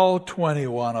 All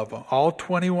 21 of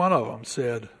them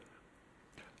said,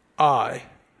 I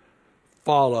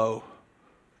follow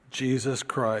Jesus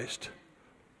Christ.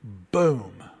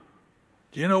 Boom.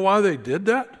 Do you know why they did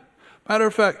that? Matter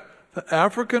of fact, the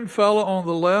African fellow on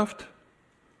the left,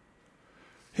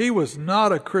 he was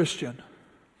not a Christian.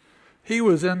 He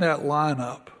was in that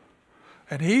lineup.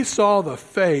 And he saw the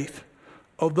faith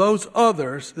of those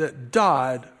others that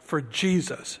died for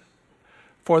Jesus,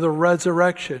 for the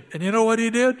resurrection. And you know what he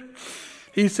did?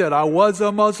 He said, I was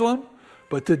a Muslim,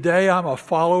 but today I'm a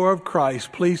follower of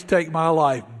Christ. Please take my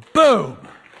life. Boom!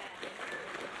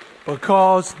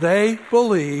 Because they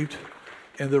believed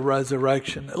in the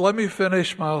resurrection. Let me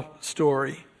finish my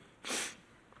story.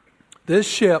 This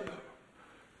ship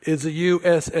is a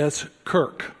USS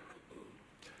Kirk.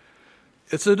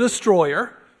 It's a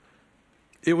destroyer.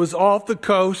 It was off the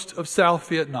coast of South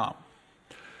Vietnam.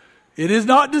 It is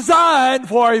not designed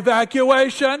for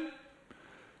evacuation.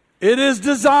 It is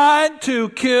designed to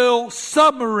kill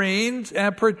submarines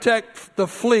and protect the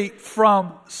fleet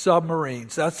from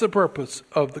submarines. That's the purpose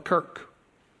of the Kirk.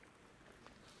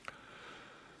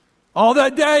 On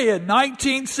that day in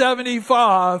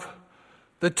 1975,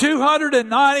 the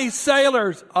 290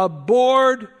 sailors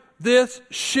aboard this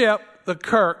ship, the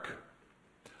Kirk,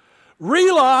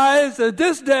 realized that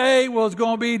this day was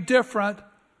going to be different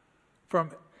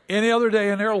from any other day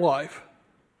in their life,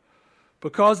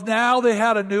 because now they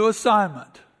had a new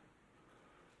assignment.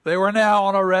 They were now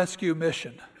on a rescue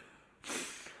mission.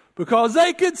 Because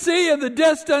they could see in the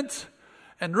distance,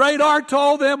 and radar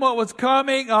told them what was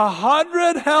coming,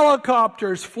 100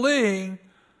 helicopters fleeing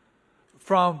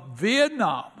from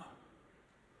Vietnam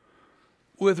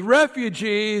with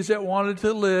refugees that wanted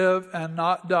to live and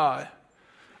not die.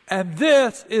 And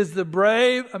this is the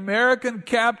brave American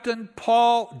Captain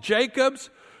Paul Jacobs,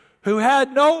 who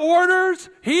had no orders.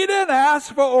 He didn't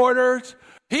ask for orders.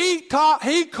 He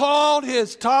called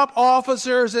his top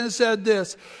officers and said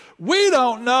this, we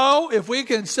don't know if we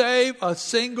can save a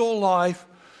single life,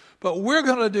 but we're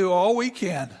going to do all we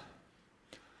can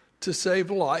to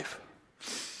save life,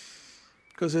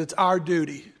 because it's our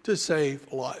duty to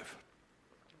save life.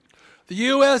 The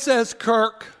USS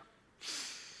Kirk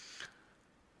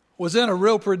was in a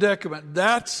real predicament.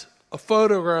 That's a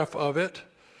photograph of it.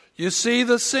 You see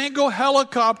the single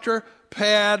helicopter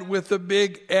pad with the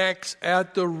big X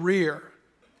at the rear.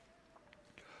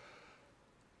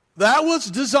 That was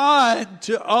designed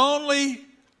to only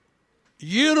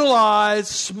utilize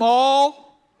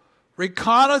small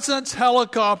reconnaissance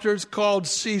helicopters called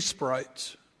Sea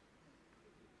Sprites,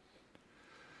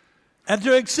 and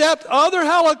to accept other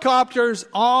helicopters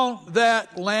on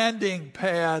that landing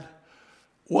pad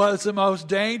was the most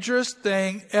dangerous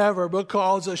thing ever,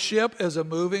 because a ship is a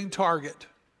moving target.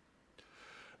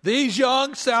 These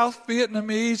young South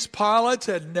Vietnamese pilots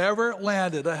had never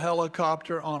landed a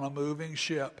helicopter on a moving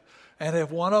ship. And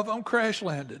if one of them crash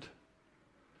landed,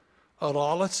 a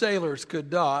lot of sailors could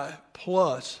die,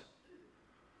 plus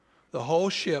the whole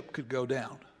ship could go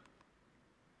down.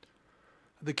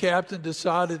 The captain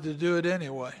decided to do it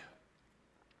anyway.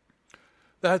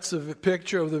 That's a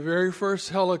picture of the very first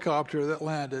helicopter that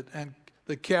landed, and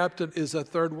the captain is the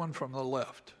third one from the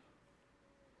left.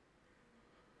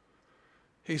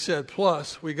 He said,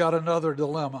 plus, we got another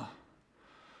dilemma.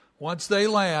 Once they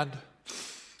land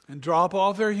and drop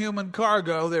off their human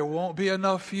cargo, there won't be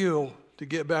enough fuel to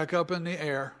get back up in the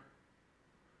air.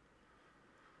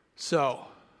 So,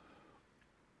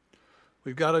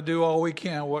 we've got to do all we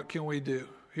can. What can we do?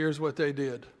 Here's what they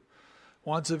did.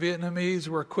 Once the Vietnamese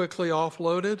were quickly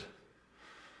offloaded,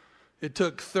 it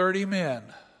took 30 men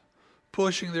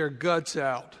pushing their guts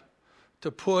out to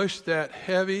push that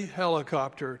heavy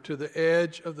helicopter to the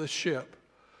edge of the ship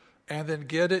and then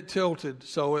get it tilted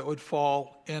so it would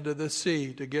fall into the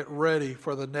sea to get ready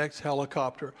for the next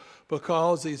helicopter,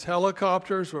 because these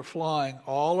helicopters were flying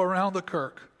all around the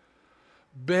Kirk,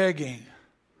 begging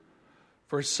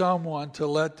for someone to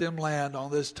let them land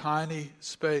on this tiny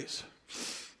space.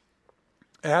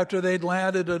 After they'd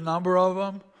landed, a number of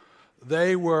them,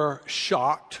 they were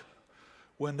shocked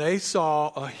when they saw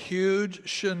a huge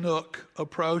Chinook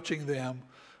approaching them,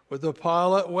 with the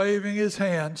pilot waving his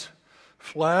hands,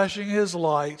 flashing his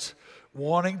lights,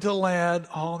 wanting to land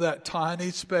on that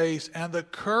tiny space. And the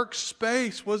Kirk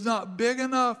space was not big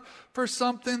enough for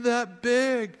something that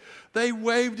big. They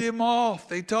waved him off.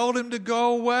 They told him to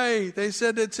go away. They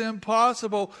said it's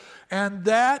impossible. And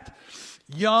that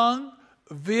young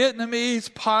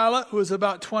Vietnamese pilot, who was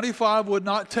about 25, would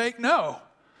not take no,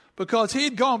 because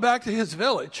he'd gone back to his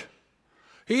village.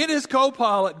 He and his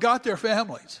co-pilot got their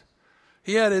families.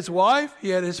 He had his wife, he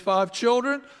had his 5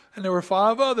 children, and there were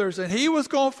 5 others, and he was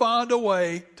going to find a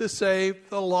way to save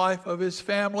the life of his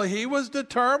family. He was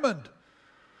determined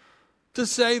to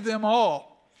save them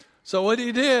all. So what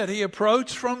he did, he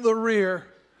approached from the rear,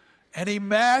 and he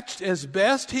matched as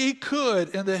best he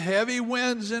could in the heavy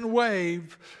winds and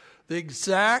wave the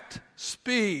exact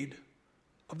speed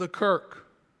of the Kirk.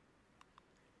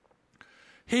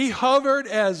 He hovered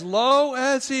as low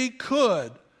as he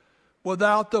could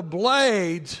without the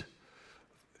blades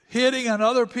hitting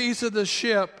another piece of the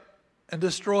ship and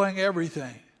destroying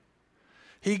everything.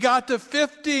 He got to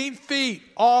 15 feet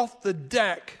off the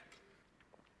deck,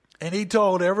 and he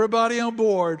told everybody on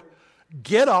board,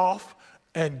 get off,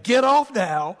 and get off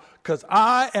now, because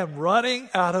I am running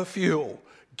out of fuel.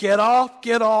 Get off,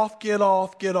 get off, get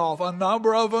off, get off. A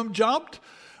number of them jumped.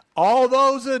 All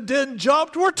those that didn't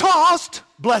jump were tossed.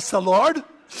 Bless the Lord.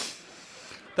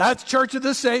 That's Church of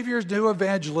the Savior's new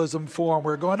evangelism forum.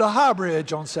 We're going to High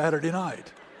Bridge on Saturday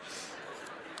night.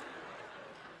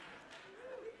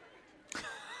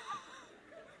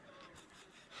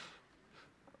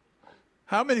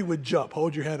 How many would jump?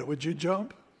 Hold your hand up. Would you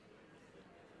jump?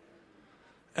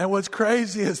 And what's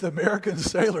crazy is the American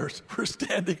sailors were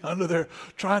standing under there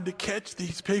trying to catch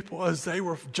these people as they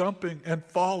were jumping and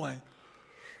falling.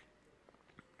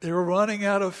 They were running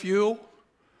out of fuel.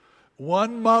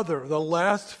 One mother, the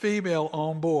last female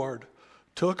on board,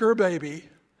 took her baby,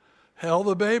 held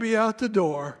the baby out the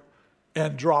door,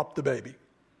 and dropped the baby.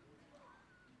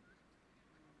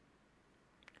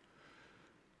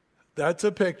 That's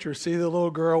a picture. See the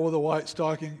little girl with the white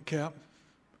stocking cap?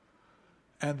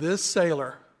 And this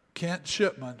sailor, Kent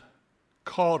Shipman,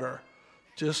 caught her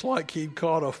just like he'd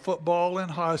caught a football in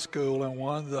high school and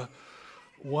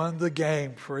won the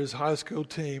game for his high school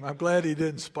team. I'm glad he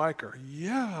didn't spike her.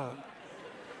 Yeah.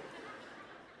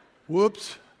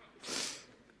 Whoops.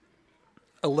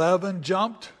 11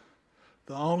 jumped.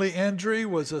 The only injury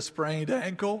was a sprained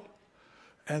ankle.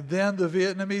 And then the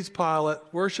Vietnamese pilot,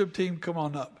 worship team, come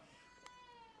on up.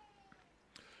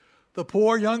 The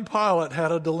poor young pilot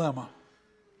had a dilemma.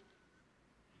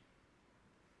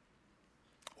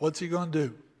 What's he going to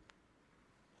do?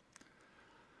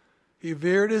 He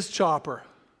veered his chopper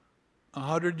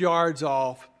 100 yards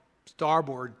off,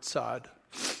 starboard side.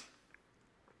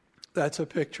 That's a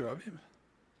picture of him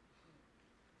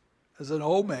as an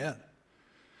old man.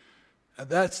 And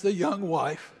that's the young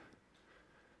wife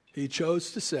he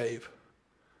chose to save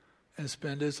and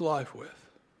spend his life with.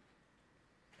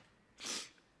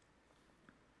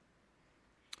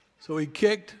 So he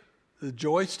kicked the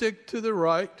joystick to the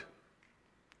right.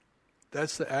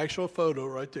 That's the actual photo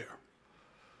right there.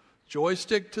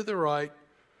 Joystick to the right.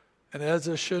 And as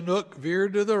the Chinook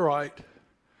veered to the right,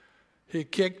 he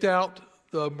kicked out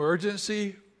the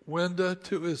emergency window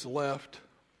to his left,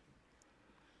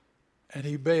 and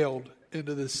he bailed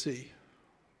into the sea,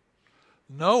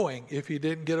 knowing if he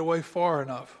didn't get away far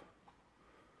enough,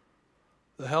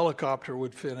 the helicopter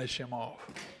would finish him off.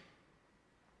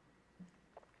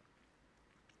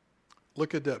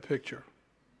 Look at that picture.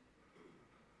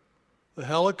 The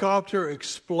helicopter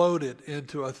exploded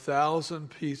into 1,000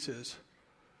 pieces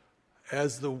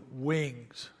as the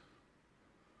wings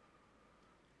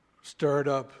stirred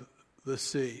up the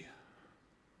sea.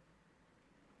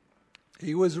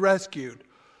 He was rescued.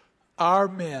 Our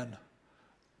men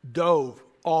dove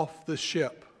off the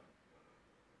ship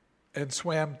and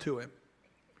swam to him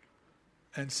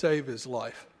and saved his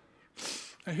life.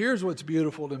 Now here's what's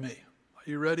beautiful to me. Are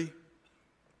you ready?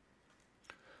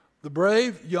 The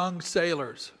brave young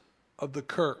sailors of the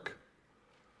Kirk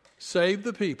saved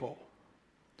the people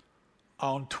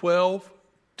on 12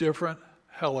 different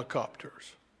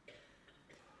helicopters,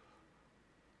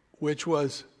 which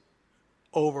was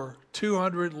over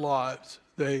 200 lives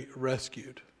they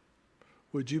rescued.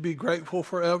 Would you be grateful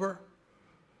forever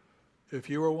if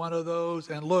you were one of those?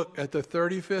 And look, at the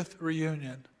 35th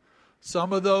reunion,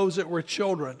 some of those that were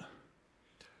children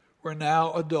were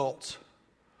now adults,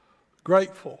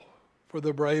 grateful for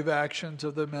the brave actions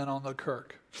of the men on the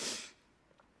Kirk.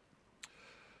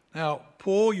 Now,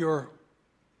 pull your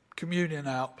communion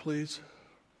out, please.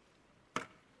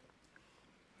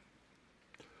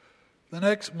 The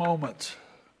next moment,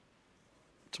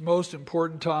 it's the most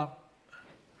important time.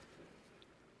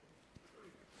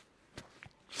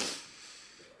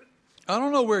 I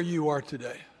don't know where you are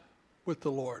today with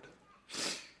the Lord.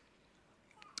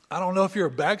 I don't know if you're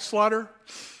a backslider.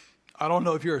 I don't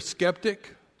know if you're a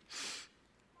skeptic.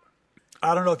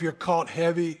 I don't know if you're caught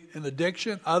heavy in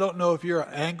addiction. I don't know if you're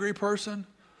an angry person.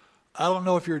 I don't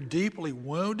know if you're deeply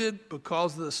wounded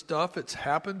because of the stuff that's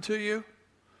happened to you.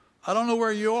 I don't know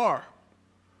where you are,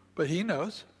 but He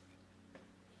knows.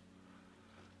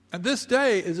 And this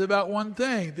day is about one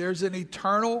thing. There's an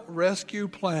eternal rescue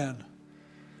plan.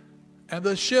 And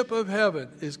the ship of heaven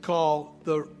is called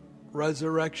the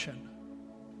resurrection.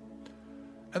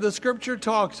 And the scripture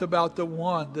talks about the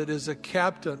one that is a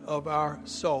captain of our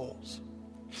souls.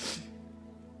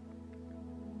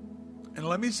 And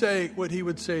let me say what he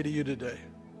would say to you today.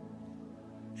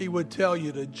 He would tell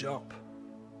you to jump.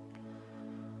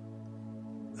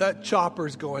 That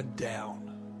chopper's going down.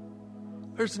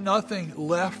 There's nothing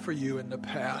left for you in the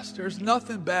past. There's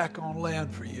nothing back on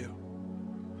land for you.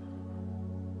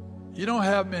 You don't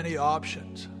have many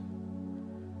options.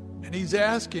 And he's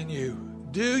asking you,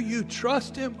 do you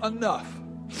trust him enough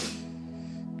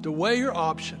to weigh your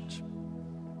options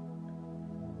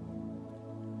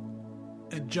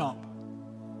and jump?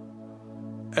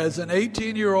 As an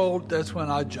 18-year-old, that's when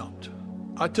I jumped.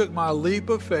 I took my leap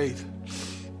of faith.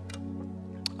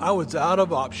 I was out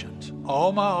of options.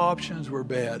 All my options were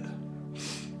bad.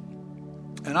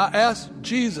 And I asked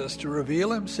Jesus to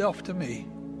reveal himself to me.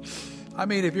 I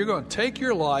mean, if you're going to take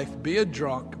your life, be a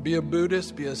drunk, be a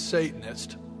Buddhist, be a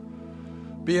Satanist,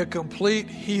 be a complete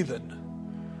heathen,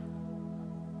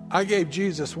 I gave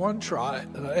Jesus one try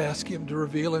and I asked him to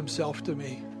reveal himself to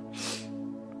me.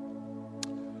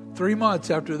 3 months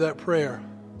after that prayer,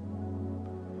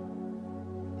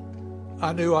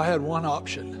 I knew I had one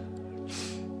option,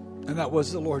 and that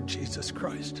was the Lord Jesus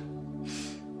Christ.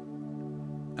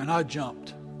 And I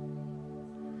jumped.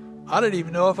 I didn't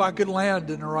even know if I could land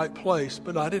in the right place,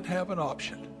 but I didn't have an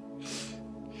option.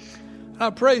 And I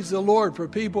praise the Lord for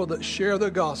people that share the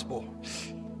gospel.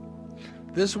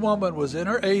 This woman was in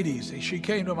her 80s, and she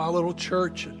came to my little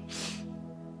church, and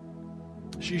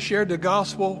she shared the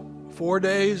gospel 4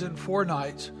 days and 4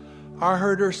 nights. I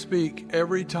heard her speak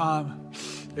every time.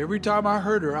 Every time I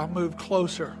heard her, I moved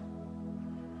closer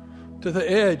to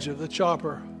the edge of the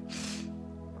chopper.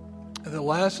 And the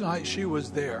last night she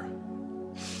was there,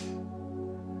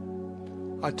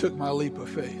 I took my leap of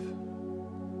faith.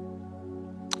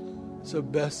 It's the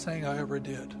best thing I ever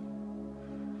did.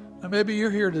 And maybe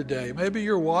you're here today. Maybe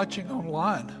you're watching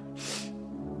online.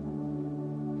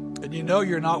 And you know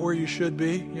you're not where you should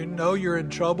be. You know you're in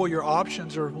trouble. Your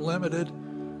options are limited.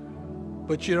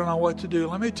 But you don't know what to do.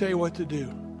 Let me tell you what to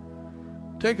do.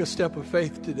 Take a step of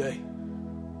faith today.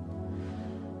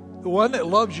 The one that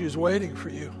loves you is waiting for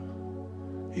you.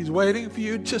 He's waiting for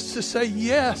you just to say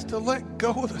yes, to let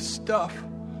go of the stuff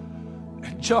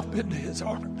and jump into his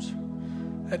arms.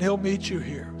 And he'll meet you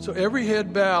here. So every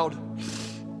head bowed,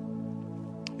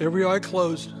 every eye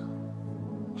closed.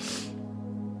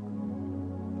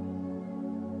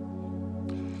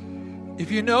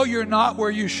 If you know you're not where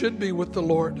you should be with the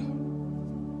Lord,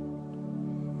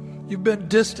 you've been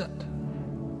distant.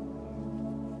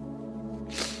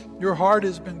 Your heart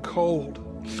has been cold.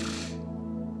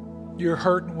 You're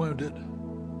hurt and wounded.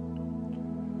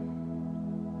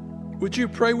 Would you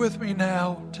pray with me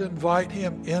now to invite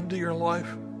him into your life?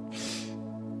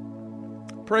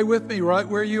 Pray with me right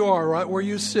where you are, right where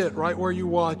you sit, right where you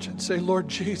watch, and say, Lord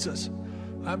Jesus,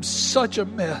 I'm such a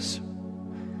mess.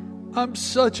 I'm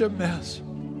such a mess.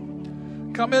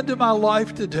 Come into my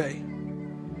life today.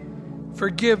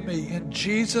 Forgive me in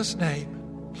Jesus'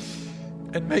 name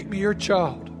and make me your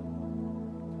child.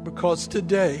 Because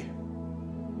today,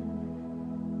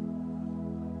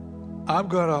 I'm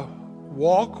going to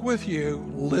walk with you,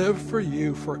 live for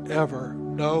you forever,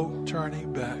 no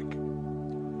turning back.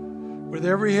 With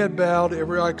every head bowed,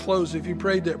 every eye closed, if you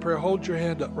prayed that prayer, hold your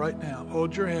hand up right now.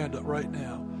 Hold your hand up right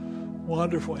now.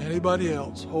 Wonderful. Anybody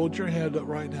else? Hold your hand up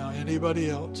right now. Anybody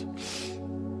else?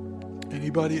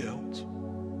 Anybody else?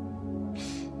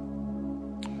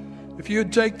 If you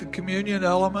would take the communion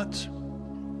elements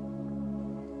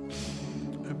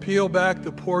and peel back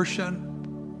the portion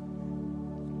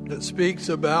that speaks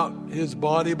about his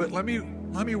body, but let me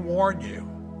warn you,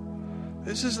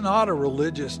 this is not a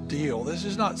religious deal. This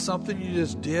is not something you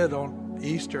just did on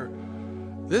Easter.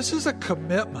 This is a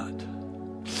commitment.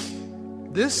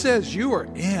 This says you are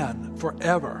in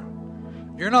forever.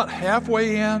 You're not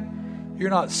halfway in. You're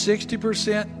not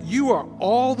 60%. You are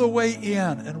all the way in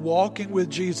and walking with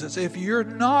Jesus. If you're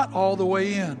not all the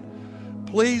way in,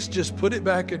 please just put it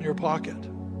back in your pocket.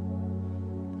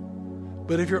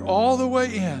 But if you're all the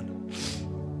way in,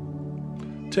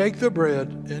 take the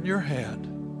bread in your hand,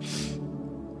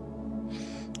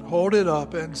 hold it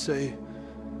up and say,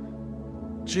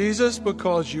 Jesus,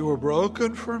 because you were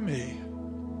broken for me,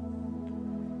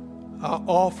 I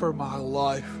offer my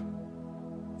life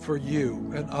for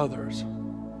you and others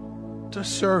to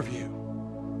serve you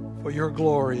for your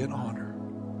glory and honor.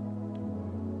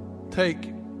 Take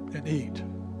and eat.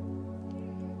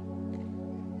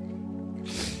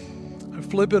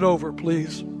 Flip it over,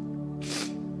 please.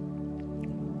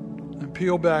 And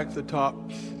peel back the top.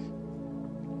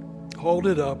 Hold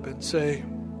it up and say,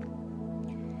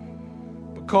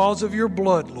 because of your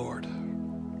blood, Lord,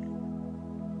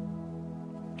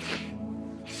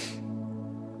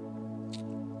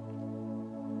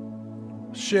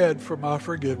 shed for my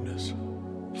forgiveness.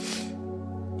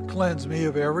 Cleanse me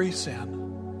of every sin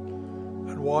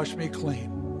and wash me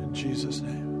clean in Jesus'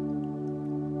 name.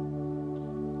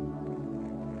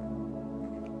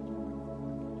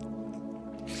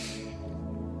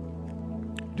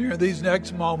 During these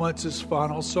next moments, this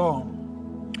final song,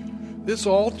 this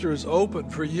altar is open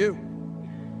for you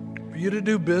to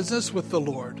do business with the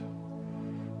Lord.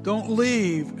 Don't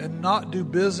leave and not do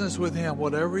business with Him.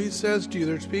 Whatever He says to you,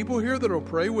 there's people here that will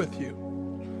pray with you.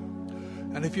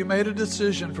 And if you made a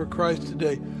decision for Christ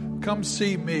today, come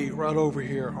see me right over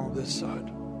here on this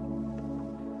side.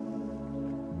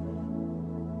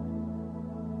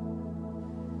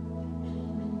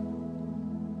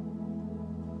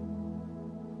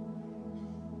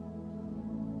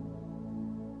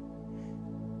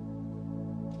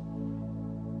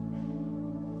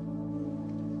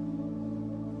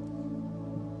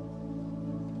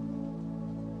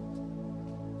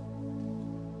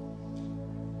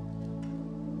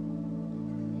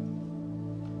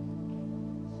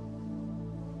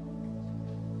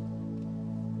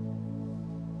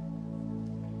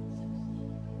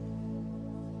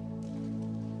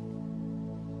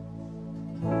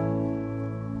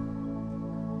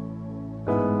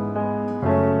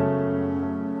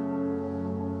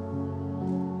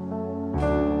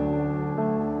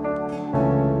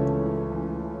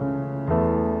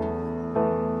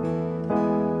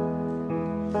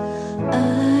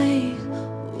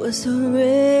 So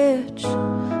rich,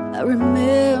 I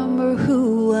remember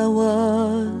who I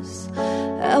was.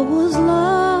 I was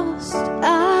lost,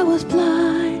 I was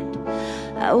blind,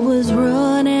 I was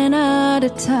running out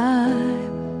of time.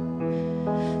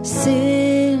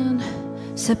 Sin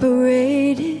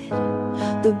separated,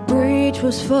 the breach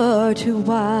was far too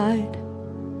wide.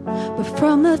 But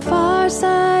from the far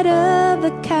side of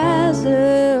the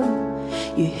chasm,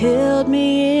 you held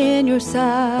me in your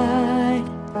side.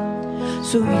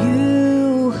 So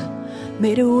you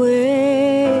made a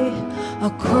way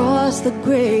across the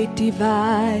great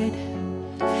divide,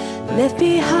 left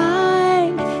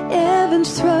behind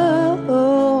heaven's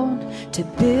throne to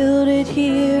build it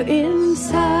here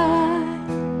inside.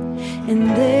 And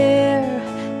there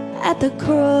at the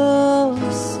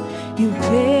cross, you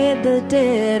paid the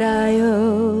debt I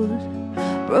owed,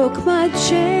 broke my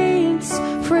chains,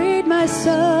 freed my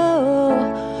soul.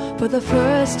 For the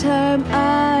first time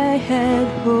I had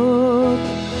hope.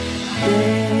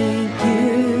 Thank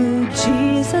you,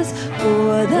 Jesus,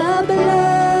 for the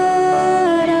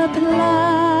blood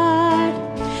applied.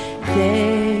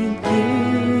 Thank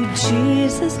you,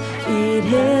 Jesus, it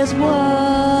has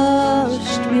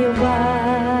washed me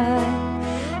white.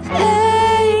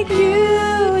 Thank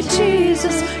you,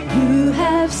 Jesus, you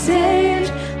have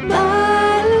saved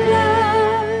my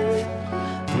life,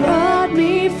 brought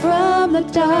me from the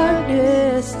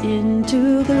darkness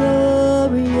into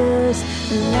glorious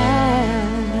light.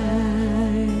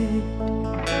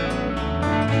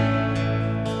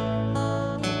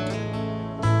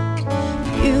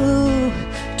 You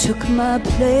took my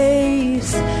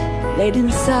place, laid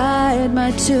inside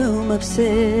my tomb of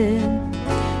sin.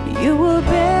 You were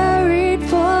buried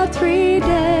for 3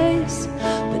 days,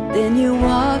 but then you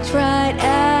walked right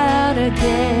out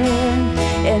again.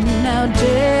 And now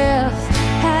death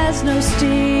has no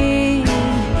sting,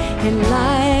 and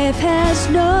life has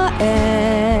no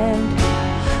end.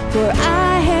 For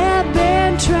I have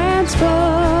been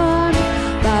transformed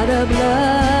by the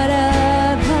blood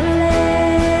of the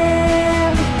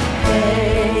Lamb.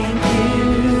 Thank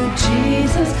you,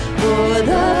 Jesus, for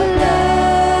the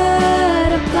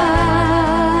blood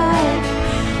applied.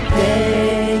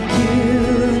 Thank you,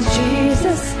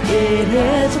 Jesus, it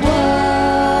has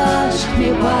washed me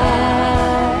white.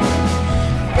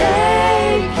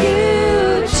 Thank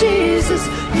you, Jesus,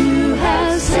 you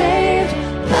have saved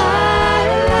my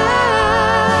life.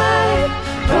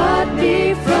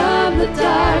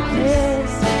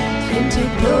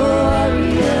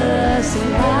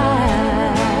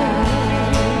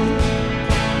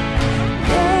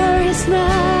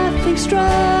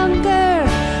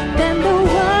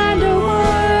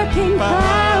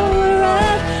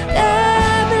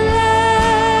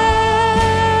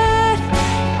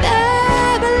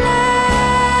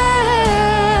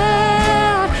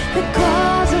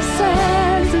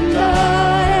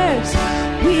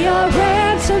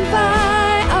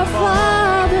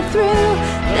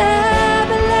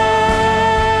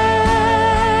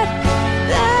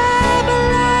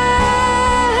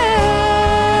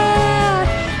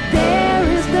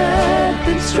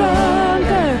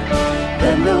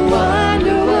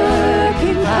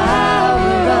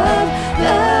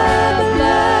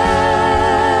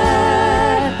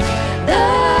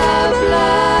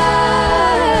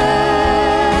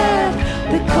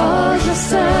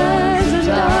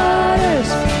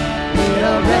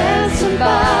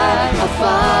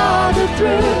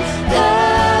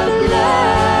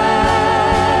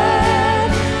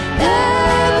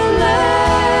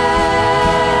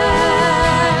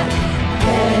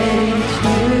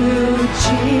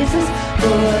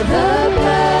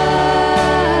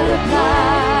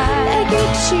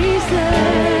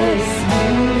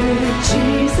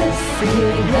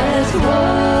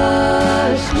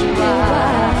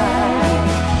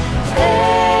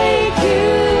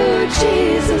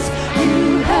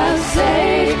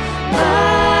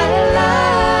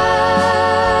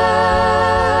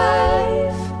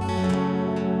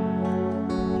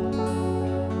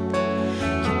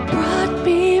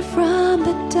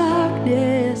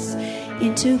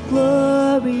 into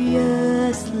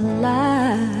glorious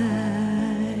light.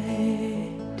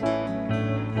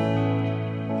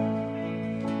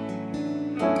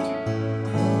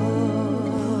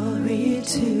 Glory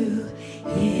to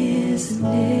His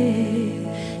name.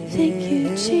 Thank you,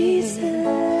 Jesus.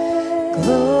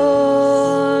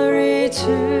 Glory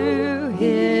to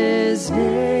His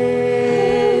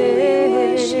name.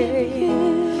 Worship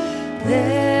Him.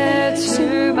 There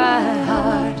to my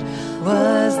heart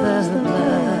was the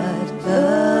blood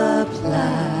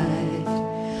applied.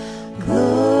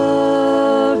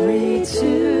 Glory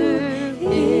to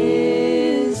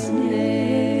His name.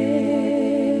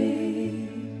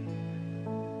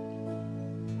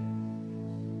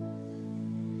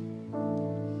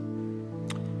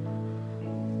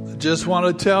 I just want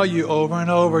to tell you over and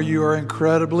over, you are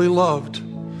incredibly loved.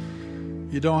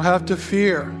 You don't have to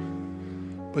fear,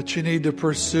 but you need to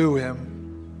pursue Him.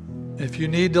 If you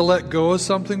need to let go of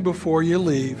something before you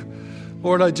leave,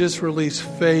 Lord, I just release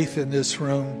faith in this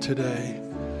room today.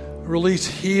 Release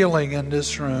healing in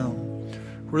this room.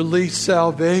 Release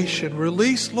salvation.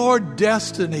 Release, Lord,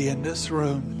 destiny in this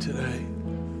room today.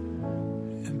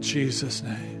 In Jesus'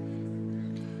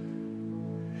 name.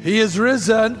 He is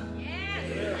risen.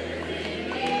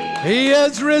 He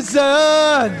is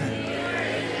risen.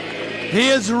 He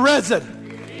is risen.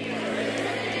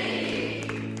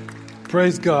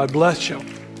 Praise God. Bless you.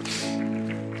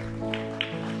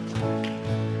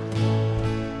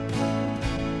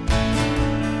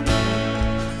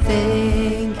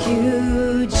 Thank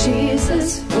you,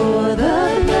 Jesus, for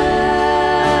the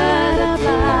blood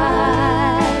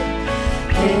applied.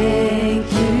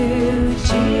 Thank you,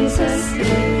 Jesus,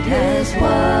 it has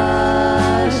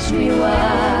washed me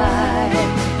white.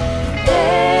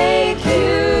 Thank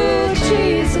you,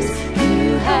 Jesus,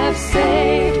 you have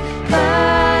saved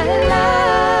my life.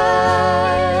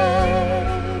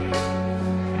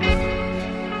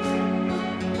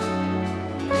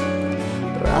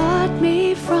 Brought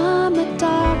me from the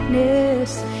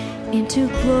darkness into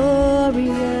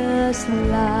glorious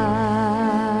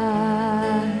light.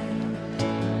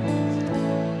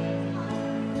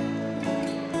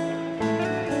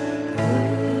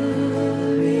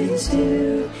 Glory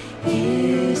to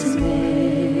His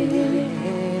name.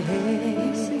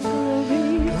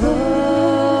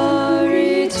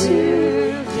 Glory to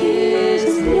His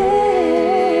name.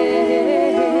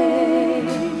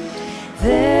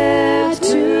 There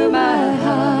to my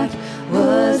heart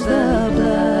was the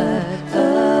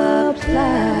blood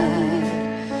applied.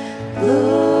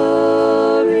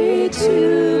 Glory to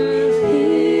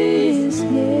His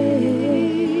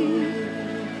name.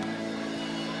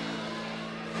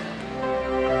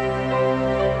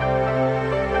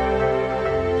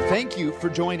 Thank you for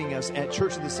joining us at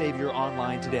Church of the Savior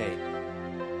online today.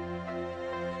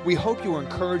 We hope you are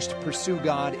encouraged to pursue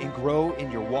God and grow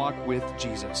in your walk with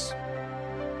Jesus.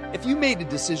 If you made a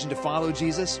decision to follow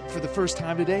Jesus for the first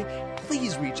time today,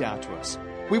 please reach out to us.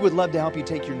 We would love to help you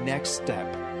take your next step.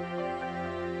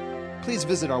 Please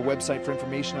visit our website for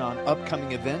information on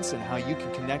upcoming events and how you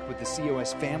can connect with the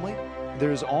COS family.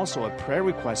 There is also a prayer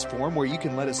request form where you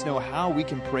can let us know how we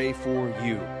can pray for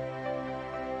you.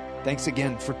 Thanks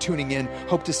again for tuning in.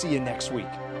 Hope to see you next week.